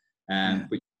better. And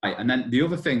then the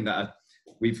other thing that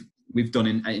we've done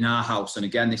in our house, and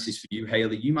again, this is for you,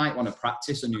 Hayley, you might want to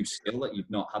practice a new skill that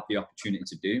you've not had the opportunity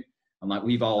to do. And like,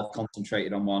 we've all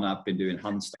concentrated on one. I've been doing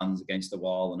handstands against the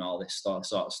wall and all this sort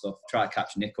of stuff. Try to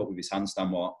catch Nick up with his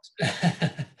handstand walks.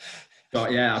 So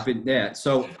yeah, I've been there.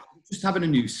 So just having a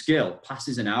new skill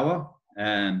passes an hour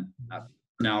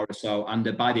or so.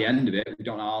 And by the end of it, we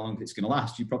don't know how long it's going to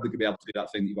last. You're probably going to be able to do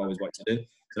that thing that you've always wanted to do.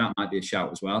 So that might be a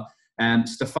shout as well.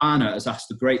 Stefana has asked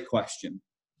a great question.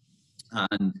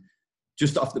 And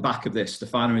just off the back of this,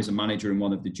 Stefana is a manager in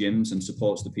one of the gyms and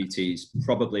supports the PTs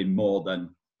probably more than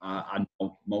I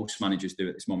know most managers do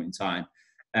at this moment in time.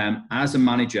 As a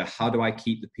manager, how do I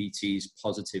keep the PT's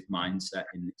positive mindset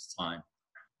in this time?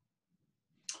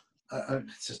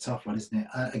 It's a tough one, isn't it?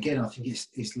 Again, I think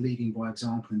it's leading by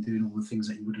example and doing all the things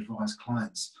that you would advise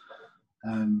clients.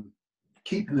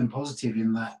 Keeping them positive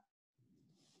in that,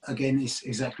 again, it's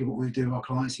exactly what we do with our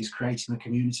clients, is creating a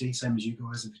community, same as you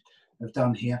guys have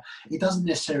done here. It doesn't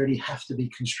necessarily have to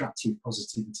be constructive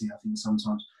positivity, I think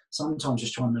sometimes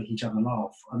just trying to make each other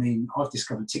laugh. I mean, I've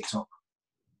discovered TikTok.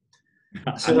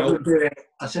 I said I wouldn't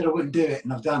do it,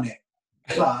 and I've done it.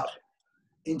 But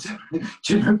do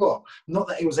you know what? Not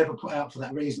that it was ever put out for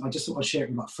that reason. I just thought I'd share it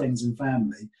with my friends and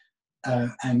family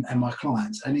and my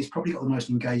clients. And it's probably got the most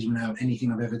engagement out of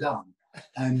anything I've ever done.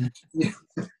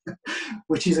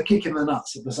 Which is a kick in the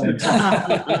nuts at the same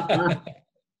time.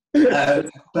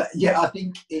 But yeah, I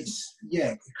think it's,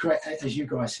 as you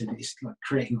guys said, it's like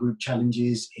creating group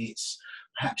challenges. It's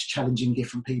perhaps challenging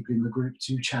different people in the group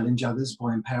to challenge others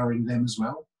by empowering them as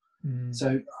well.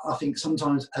 So I think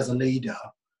sometimes as a leader,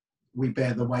 we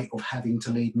bear the weight of having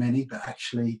to lead many, but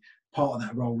actually part of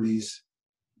that role is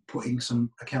putting some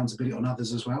accountability on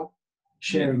others as well,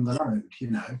 sharing the load,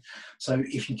 So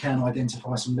if you can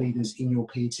identify some leaders in your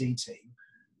PT team,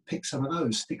 pick some of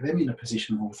those, stick them in a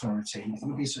position of authority.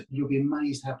 You'll be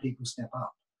amazed how people step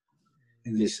up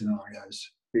in these scenarios.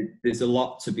 There's a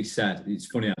lot to be said. It's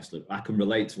funny, actually. I can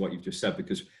relate to what you've just said,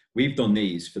 because we've done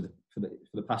these for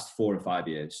the past 4 or 5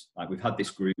 years. Like, we've had this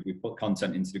group, we've put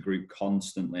content into the group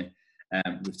constantly.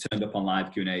 We've turned up on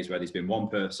live Q&As where there's been one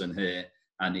person here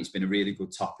and it's been a really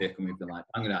good topic, and we've been like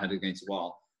banging our head against the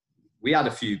wall. We had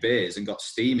a few beers and got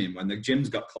steaming when the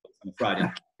gyms got closed on a Friday.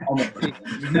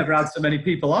 We've never had so many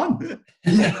people on.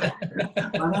 Yeah,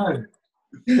 I know.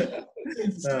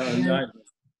 No.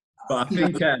 But I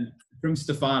think from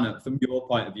Stefana, from your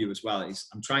point of view as well,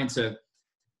 I'm trying to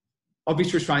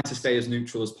stay as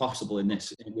neutral as possible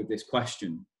with this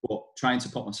question, but trying to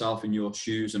put myself in your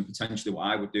shoes and potentially what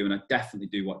I would do. And I definitely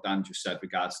do what Dan just said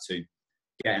regards to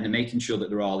getting and making sure that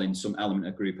they're all in some element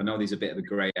of group. I know there's a bit of a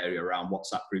grey area around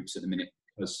WhatsApp groups at the minute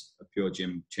because of Pure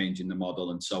Gym changing the model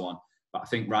and so on. But I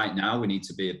think right now we need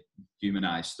to be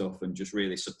humanise stuff and just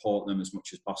really support them as much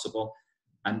as possible.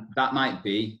 And that might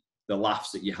be the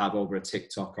laughs that you have over a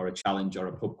TikTok or a challenge or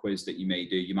a pub quiz that you may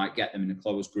do. You might get them in a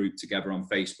closed group together on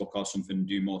Facebook or something and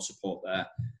do more support there.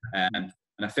 And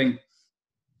I think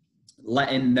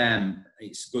letting them,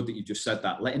 it's good that you just said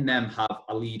that, letting them have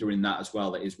a leader in that as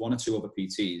well, that is 1 or 2 other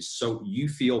PTs. So you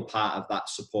feel part of that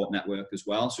support network as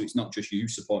well. So it's not just you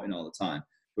supporting all the time,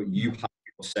 but you have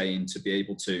your saying to be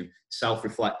able to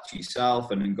self-reflect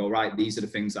yourself and then go, right, these are the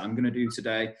things that I'm going to do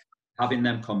today. Having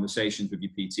them conversations with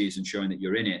your PTs and showing that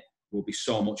you're in it will be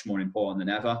so much more important than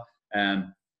ever.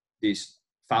 There's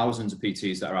thousands of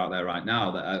PTs that are out there right now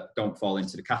that don't fall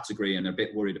into the category and are a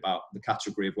bit worried about the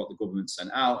category of what the government sent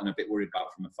out and a bit worried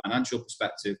about from a financial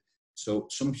perspective. So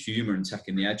some humour and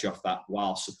taking the edge off that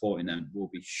while supporting them will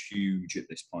be huge at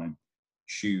this point.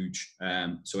 huge.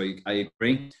 So I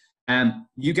agree.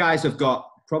 You guys have got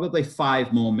probably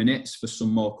 5 more minutes for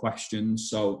some more questions.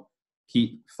 So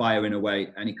keep firing away.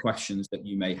 Any questions that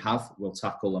you may have, we'll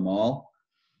tackle them all.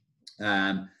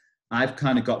 I've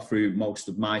kind of got through most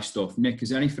of my stuff. Nick, is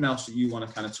there anything else that you want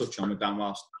to kind of touch on with Dan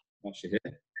whilst you're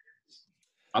here?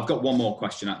 I've got one more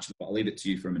question actually, but I'll leave it to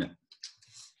you for a minute.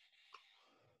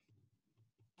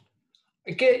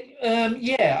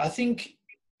 I think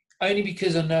only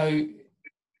because I know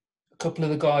a couple of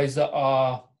the guys that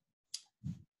are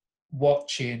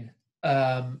watching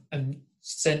and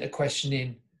sent a question in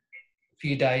a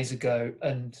few days ago,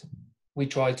 and we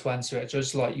tried to answer it,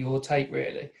 just like your take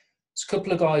really. There's a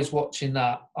couple of guys watching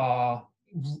that are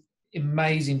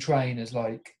amazing trainers,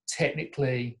 like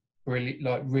technically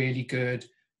really good,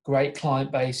 great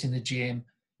client base in the gym,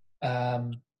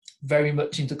 very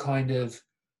much into kind of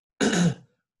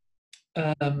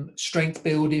strength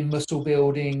building, muscle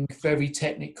building, very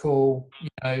technical,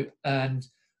 and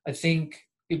I think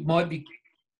it might be,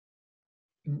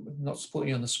 not to put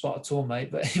you on the spot at all,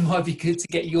 mate, but it might be good to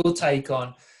get your take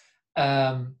on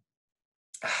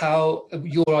how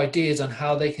your ideas on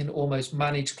how they can almost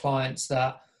manage clients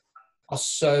that are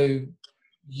so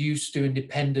used to and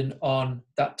dependent on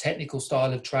that technical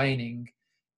style of training,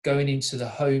 going into the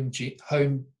home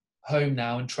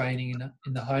now and training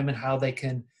in the home, and how they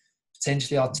can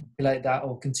potentially articulate that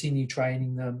or continue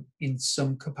training them in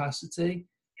some capacity.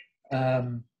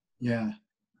 It's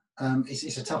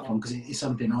a tough one because it's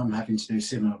something I'm having to do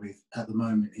similar with at the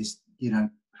moment. Is,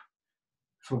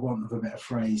 for want of a better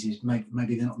phrase, is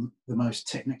maybe they're not the most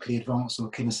technically advanced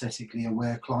or kinesthetically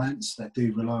aware clients that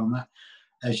do rely on that.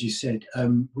 As you said,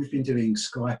 we've been doing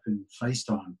Skype and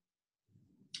FaceTime,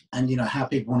 and how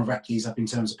people want to wrap these up in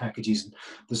terms of packages and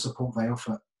the support they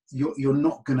offer. You're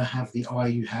not going to have the eye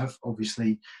you have,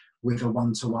 obviously, with a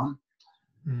one-to-one,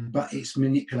 but it's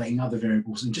manipulating other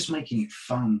variables and just making it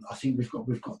fun. I think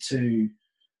we've got to.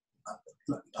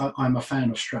 I'm a fan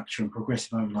of structure and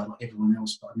progressive overload like everyone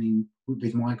else, but I mean,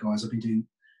 with my guys, I've been doing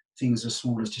things as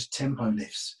small as just tempo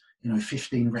lifts.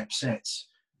 15 rep sets,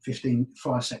 5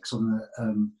 seconds on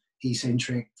the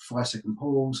eccentric, 5-second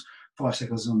pulls, 5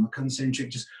 seconds on the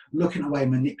concentric. Just looking at a way of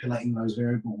manipulating those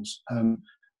variables,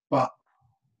 but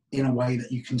in a way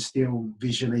that you can still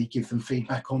visually give them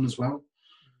feedback on as well.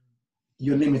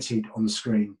 You're limited on the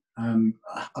screen. I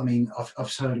mean,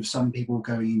 I've heard of some people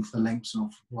going into the lengths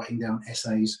of writing down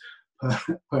essays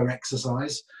per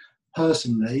exercise.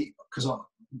 Personally, because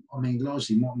I mean,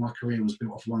 largely my career was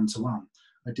built off one-to-one.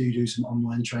 I do some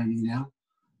online training now.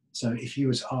 So if you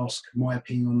was asked my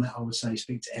opinion on that, I would say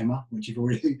speak to Emma, who you've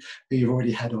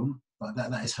already had on. But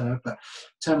that is her. But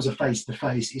in terms of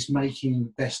face-to-face, it's making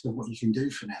the best of what you can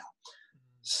do for now.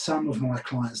 Some of my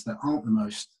clients that aren't the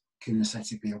most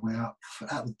kinesthetically aware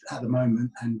at the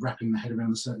moment and wrapping their head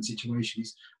around a certain situation,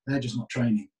 they're just not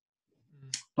training.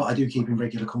 But I do keep in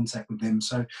regular contact with them.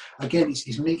 So again,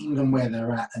 it's meeting them where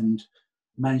they're at and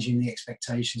managing the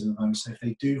expectations of those. So if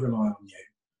they do rely on you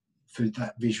for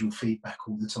that visual feedback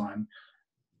all the time,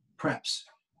 perhaps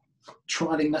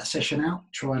trialing that session out,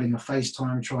 trialing a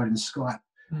FaceTime, trialing Skype,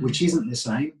 which isn't the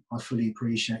same. I fully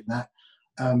appreciate that.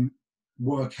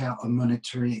 Work out a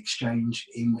monetary exchange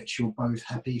in which you're both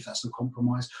happy, if that's a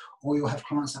compromise, or you'll have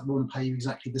clients that want to pay you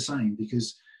exactly the same,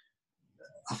 because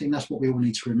I think that's what we all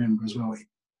need to remember as well.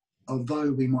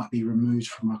 Although we might be removed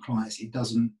from our clients, it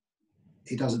doesn't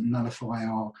nullify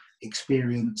our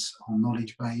experience, our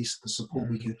knowledge base, the support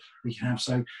we can have.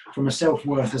 So from a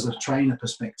self-worth as a trainer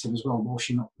perspective as well, whilst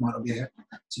you might not be able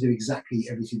to do exactly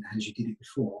everything as you did it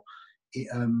before, it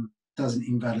doesn't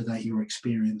invalidate your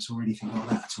experience or anything like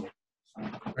that at all.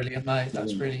 Brilliant, mate.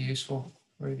 That's really useful.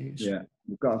 Really useful. Yeah,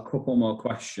 we've got a couple more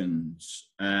questions.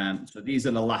 So these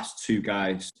are the last 2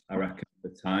 guys, I reckon,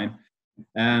 at the time.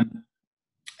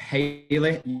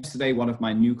 Haley, yesterday one of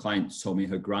my new clients told me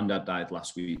her granddad died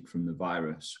last week from the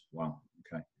virus. Wow.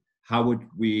 Okay. How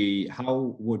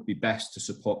would be best to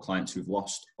support clients who've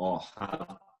lost or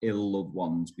have ill loved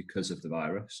ones because of the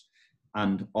virus?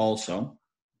 And also,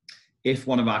 if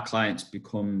one of our clients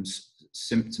becomes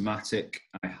symptomatic,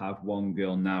 I have one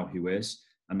girl now who is,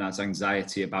 and has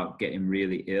anxiety about getting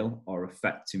really ill or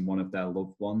affecting one of their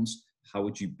loved ones, how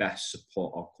would you best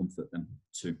support or comfort them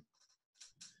too?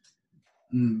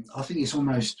 I think it's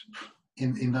almost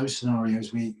in those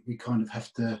scenarios we kind of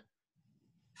have to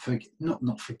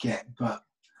not forget, but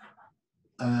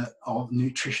our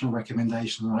nutritional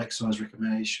recommendations, our exercise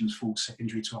recommendations fall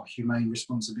secondary to our humane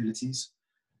responsibilities,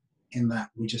 in that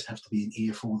we just have to be an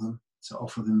ear for them, to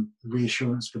offer them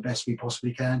reassurance the best we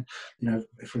possibly can.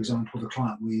 For example, the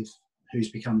client who's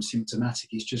become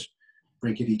symptomatic is just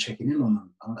regularly checking in on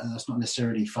them. And that's not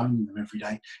necessarily phoning them every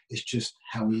day. It's just,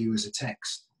 how are you as a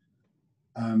text?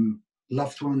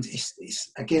 Loved ones,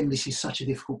 again, this is such a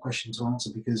difficult question to answer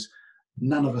because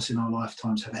none of us in our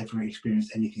lifetimes have ever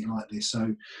experienced anything like this.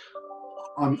 So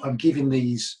I'm giving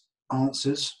these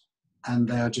answers, and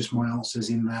they are just my answers,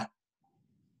 in that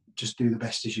just do the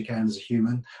best as you can as a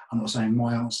human. I'm not saying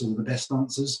my answers are the best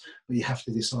answers, but you have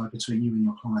to decide between you and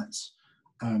your clients,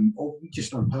 or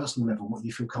just on a personal level, what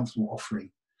you feel comfortable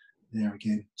offering. There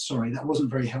again, sorry, that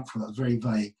wasn't very helpful. That was very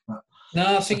vague. But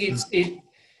no, I think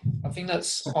I think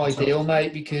that's ideal,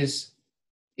 mate, because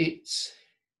it's.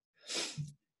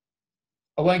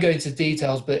 I won't go into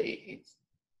details, but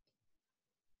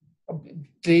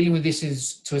dealing with this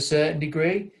is to a certain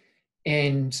degree,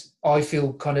 and I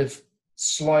feel kind of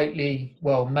slightly,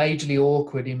 well, majorly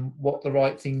awkward in what the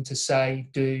right thing to say,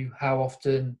 do, how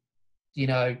often,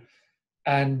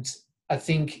 and I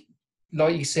think,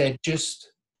 like you said,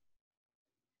 just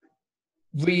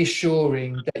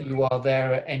reassuring that you are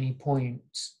there at any point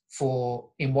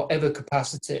in whatever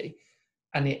capacity.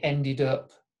 And it ended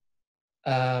up,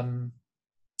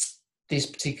 this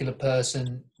particular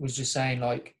person was just saying,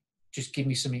 like, just give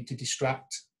me something to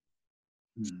distract.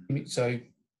 So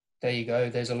there you go.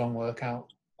 There's a long workout.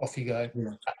 Off you go.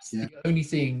 Yeah. That's the only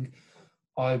thing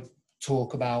I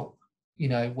talk about,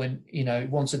 when,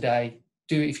 once a day,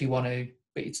 do it if you want to,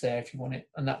 but it's there if you want it.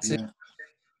 And that's it.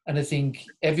 And I think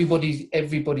everybody's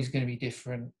going to be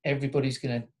different.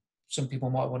 Some people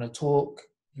might want to talk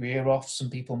your ear off. Some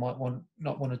people might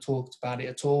not want to talk about it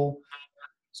at all.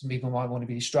 Some people might want to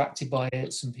be distracted by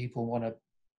it. Some people want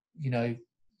to,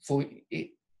 for it.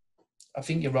 I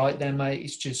think you're right there, mate.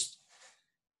 It's just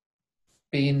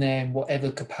being there in whatever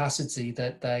capacity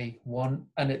that they want.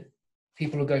 And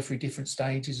people will go through different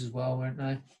stages as well, won't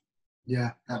they?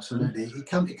 Yeah, absolutely.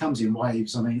 It comes in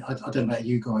waves. I mean, I don't know about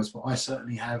you guys, but I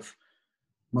certainly have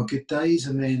my good days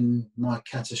and then my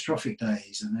catastrophic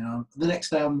days. And then the next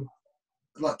day,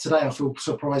 like today, I feel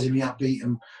surprisingly upbeat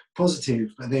and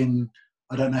positive, but then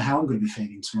I don't know how I'm going to be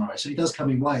feeling tomorrow. So it does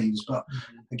come in waves. But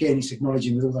again, it's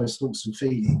acknowledging with all those thoughts and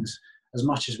feelings, as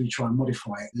much as we try and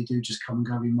modify it, they do just come and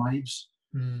go in waves.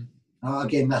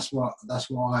 Again, that's why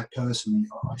I personally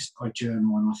I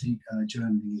journal, and I think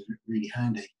journaling is really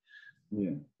handy.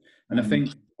 Yeah, and I think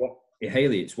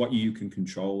Haley, it's what you can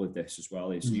control with this as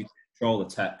well. Is you control a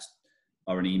text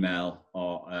or an email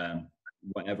or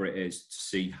whatever it is to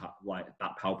see how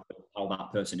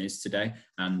that person is today.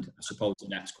 And I suppose the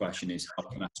next question is, how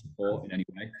can I support in any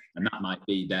way? And that might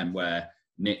be then where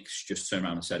Nick's just turned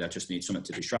around and said, I just need something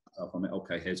to distract myself. I'm like,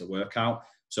 okay, here's a workout.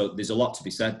 So there's a lot to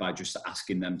be said by just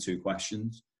asking them two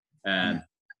questions.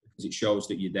 Because it shows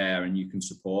that you're there and you can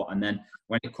support. And then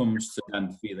when it comes to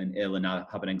them feeling ill and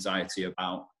having anxiety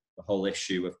about the whole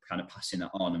issue of kind of passing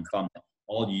that on and family,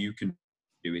 all you can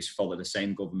do is follow the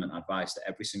same government advice that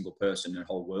every single person in the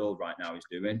whole world right now is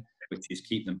doing, which is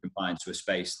keep them confined to a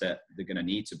space that they're going to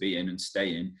need to be in and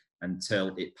stay in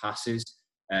until it passes.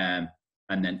 And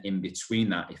then in between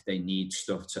that, if they need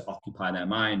stuff to occupy their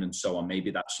mind and so on,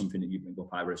 maybe that's something that you bring up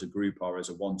either as a group or as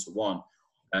a one-to-one.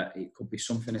 It could be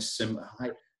something as similar.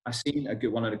 I seen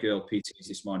one of the girl PTs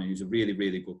this morning who's a really,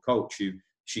 really good coach who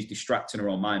she's distracting her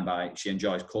own mind by, she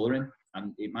enjoys colouring.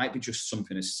 And it might be just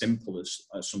something as simple as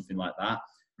something like that,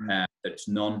 that it's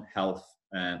non-health,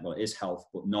 well, it is health,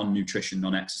 but non-nutrition,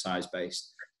 non-exercise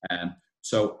based.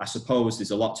 So I suppose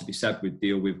there's a lot to be said with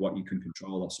deal with what you can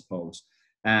control, I suppose.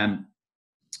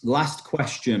 Last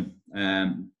question.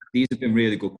 These have been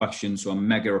really good questions, so I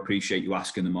mega appreciate you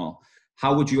asking them all.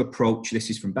 How would you approach, this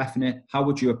is from Bethany, how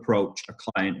would you approach a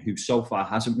client who so far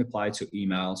hasn't replied to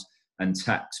emails and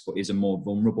texts, but is a more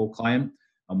vulnerable client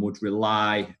and would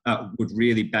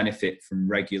really benefit from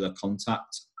regular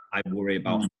contact? I worry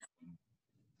about.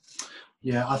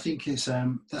 Yeah, I think it's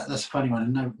that's a funny one,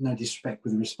 and no disrespect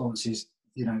with the responses.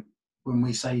 When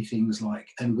we say things like,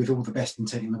 and with all the best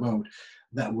intent in the world,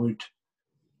 that would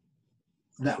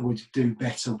do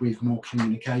better with more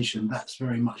communication. That's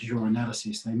very much your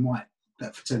analysis.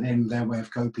 That to them, their way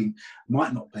of coping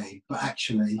might not be, but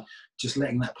actually just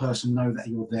letting that person know that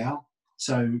you're there.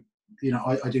 So,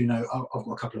 I do know, I've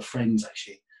got a couple of friends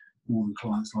actually, more than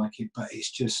clients like it, but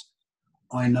it's just,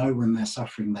 I know when they're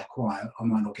suffering, they're quiet, I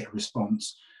might not get a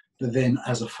response, but then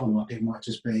as a follow-up, it might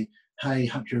just be, hey,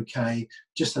 hope you're okay,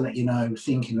 just to let you know,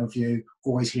 thinking of you,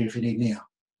 always here if you need me.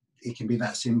 It can be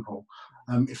that simple.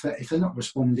 If they're not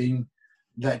responding,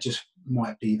 that just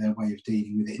might be their way of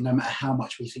dealing with it. No matter how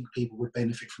much we think people would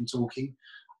benefit from talking,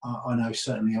 I know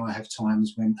certainly I have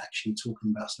times when actually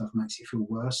talking about stuff makes it feel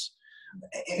worse.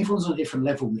 Everyone's on a different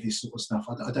level with this sort of stuff.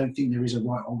 I don't think there is a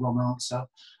right or wrong answer,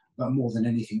 but more than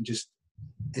anything, just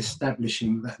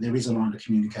establishing that there is a line of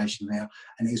communication there,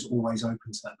 and it is always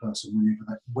open to that person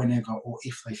whenever or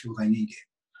if they feel they need it.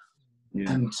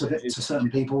 Yeah. And to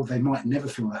certain people, they might never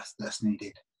feel that's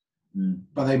needed,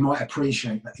 but they might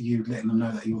appreciate that you letting them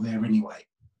know that you're there anyway.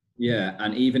 Yeah,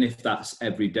 and even if that's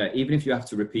every day, even if you have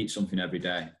to repeat something every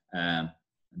day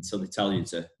until they tell you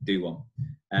to do one,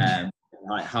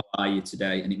 like, how are you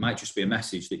today? And it might just be a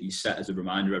message that you set as a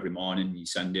reminder every morning, you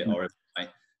send it, or every night,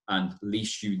 and at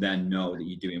least you then know that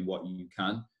you're doing what you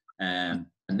can.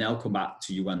 And they'll come back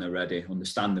to you when they're ready.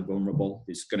 Understand they're vulnerable.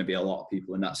 There's going to be a lot of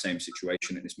people in that same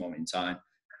situation at this moment in time.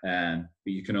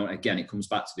 But you can, again, it comes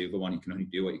back to the other one. You can only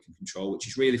do what you can control, which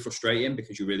is really frustrating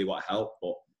because you really want to help,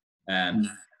 but can't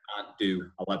do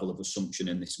a level of assumption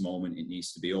in this moment. It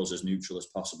needs to be us as neutral as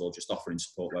possible, just offering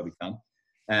support where we can.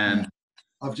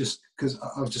 I was just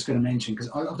going to mention, because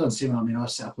I've done similar. I mean, I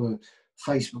set up a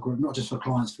Facebook group, not just for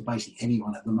clients, for basically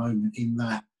anyone at the moment, in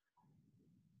that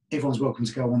everyone's welcome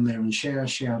to go on there and share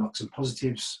like some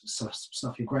positives,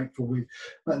 stuff you're grateful with.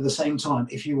 But at the same time,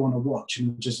 if you want to watch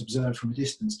and just observe from a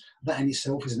distance, that in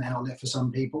itself is an outlet for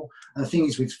some people. And the thing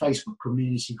is, with Facebook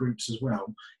community groups as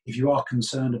well, if you are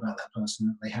concerned about that person,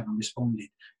 that they haven't responded,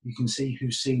 you can see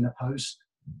who's seen a post,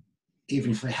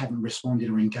 even if they haven't responded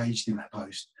or engaged in that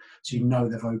post. So you know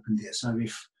they've opened it. So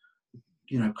if,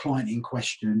 client in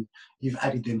question, you've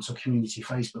added them to a community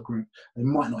Facebook group, they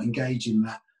might not engage in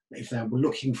that. But if they were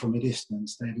looking from a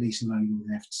distance, they at least know you're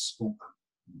there to support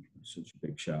them. Such a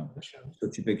big shout.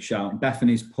 Such a big shout.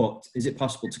 Bethany's put, is it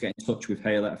possible to get in touch with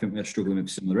Haley? I think we're struggling with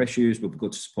similar issues. We'll be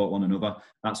good to support one another.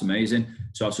 That's amazing.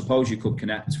 So I suppose you could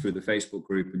connect through the Facebook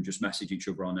group and just message each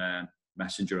other on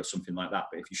Messenger or something like that.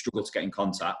 But if you struggle to get in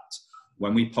contact,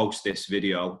 when we post this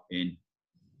video in,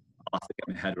 I'll have to get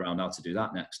my head around how to do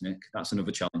that next, Nick. That's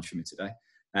another challenge for me today.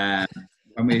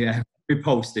 When we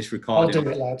post this recording, I'll do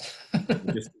it, lad.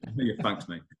 Thanks,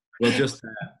 mate. We'll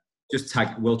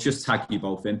just tag you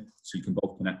both in, so you can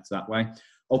both connect that way.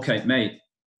 Okay, mate,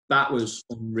 that was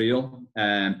unreal.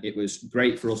 It was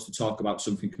great for us to talk about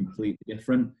something completely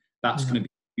different. That's going to be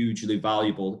hugely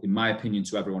valuable, in my opinion,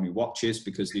 to everyone who watches,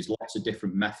 because there's lots of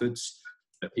different methods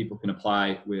that people can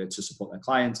apply to support their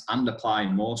clients, and apply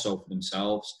more so for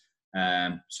themselves.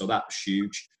 So that's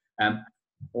huge.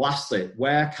 Lastly,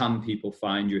 where can people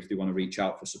find you if they want to reach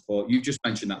out for support? You've just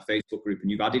mentioned that Facebook group, and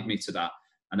you've added me to that.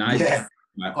 And I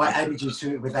added you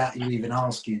to it without you even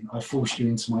asking. I forced you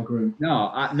into my group.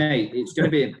 No, mate, it's going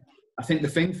to be. I think the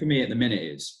thing for me at the minute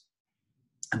is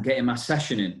I'm getting my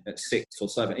session in at 6 or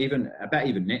 7. I bet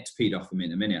even Nick's peed off of me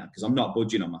in a minute, because I'm not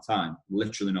budging on my time.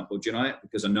 Literally not budging on it,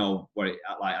 because I know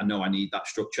I know I need that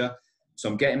structure. So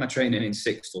I'm getting my training in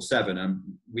 6 till 7, and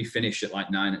we finish at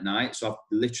like 9 at night. So I've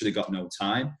literally got no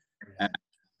time.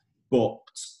 But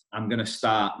I'm going to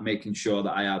start making sure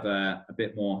that I have a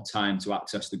bit more time to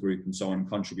access the group and so on, and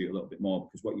contribute a little bit more,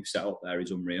 because what you've set up there is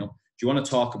unreal. Do you want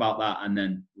to talk about that and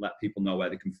then let people know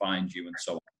where they can find you and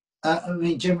so on? I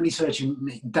mean, generally searching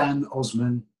Dan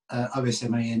Osman,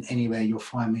 OSMAN, anywhere you'll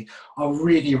find me. Our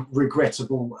really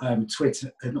regrettable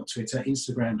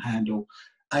Instagram handle,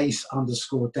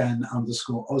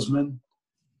 ace_Dan_Osman.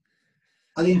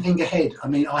 I didn't think ahead. I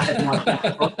mean, I had my...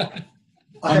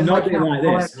 I'm not doing like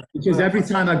this, because every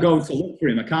time I go to look for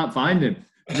him, I can't find him.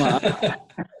 I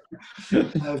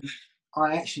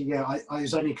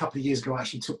was only a couple of years ago, I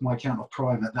actually took my account off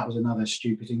private. That was another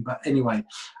stupid thing. But anyway,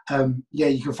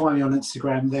 you can find me on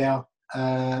Instagram there.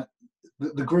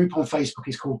 The group on Facebook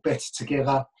is called Better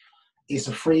Together. It's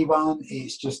a free one.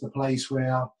 It's just a place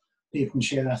where people can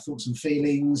share their thoughts and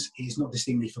feelings. It's not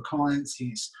distinctly for clients.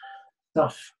 It's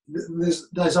stuff.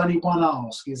 There's only one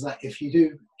ask, is that if you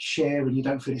do share and you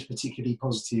don't feel it's particularly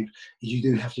positive, you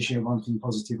do have to share one thing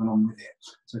positive along with it.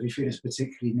 So if you feel it's a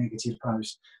particularly negative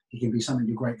post, it can be something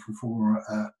you're grateful for,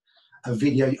 a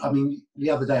video. I mean, the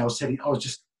other day I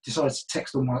just decided to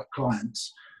text all my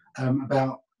clients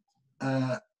about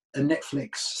a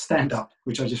Netflix stand-up,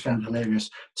 which I just found hilarious.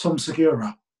 Tom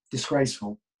Segura,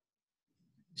 Disgraceful.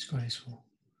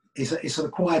 It's an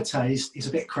acquired taste. It's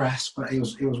a bit crass, but it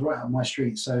was right up my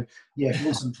street. So yeah, if you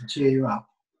want something to cheer you up,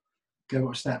 go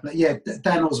watch that. But yeah,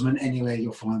 Dan Osman, anywhere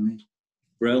you'll find me.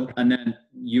 Brilliant. And then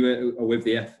you are with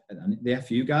the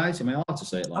FU guys. Am I allowed to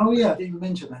say it like? Oh yeah, I didn't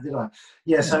mention that, did I?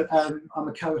 Yeah. So I'm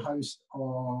a co-host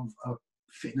of a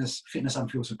Fitness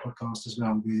Unfiltered podcast as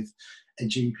well, with a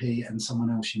GP and someone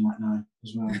else you might know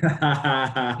as well.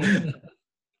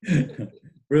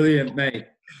 Brilliant, mate.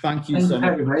 Thank you so much.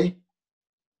 Thanks for having me.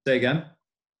 Say again.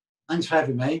 Thanks for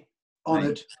having me.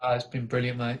 Honoured. It's been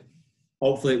brilliant, mate.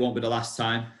 Hopefully it won't be the last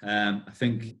time. I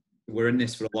think we're in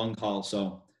this for a long haul,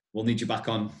 so we'll need you back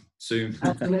on soon.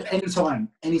 Anytime,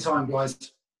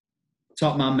 guys.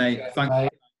 Top man, mate.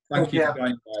 Thank you for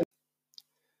joining.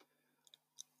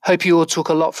 Hope you all took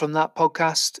a lot from that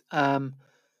podcast.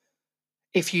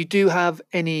 If you do have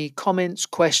any comments,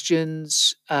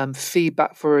 questions,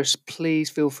 feedback for us,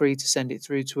 please feel free to send it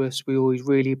through to us. We always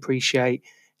really appreciate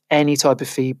any type of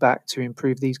feedback to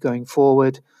improve these going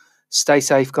forward. Stay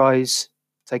safe, guys.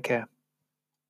 Take care.